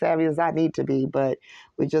tech savvy as I need to be, but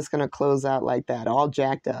we're just going to close out like that, all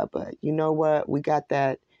jacked up. But you know what? We got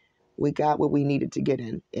that. We got what we needed to get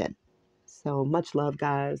in. So much love,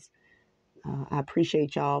 guys. I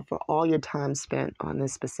appreciate y'all for all your time spent on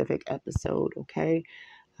this specific episode, okay?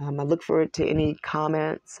 I look forward to any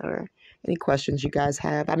comments or any questions you guys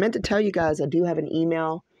have. I meant to tell you guys I do have an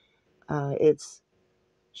email. It's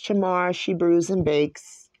Shamar, She Brews and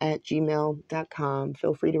Bakes @gmail.com.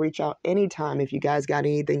 Feel free to reach out anytime if you guys got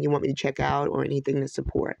anything you want me to check out or anything to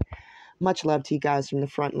support. Much love to you guys from the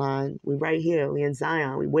front line. We right here. We in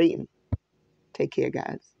Zion. We waiting. Take care,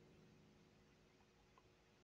 guys.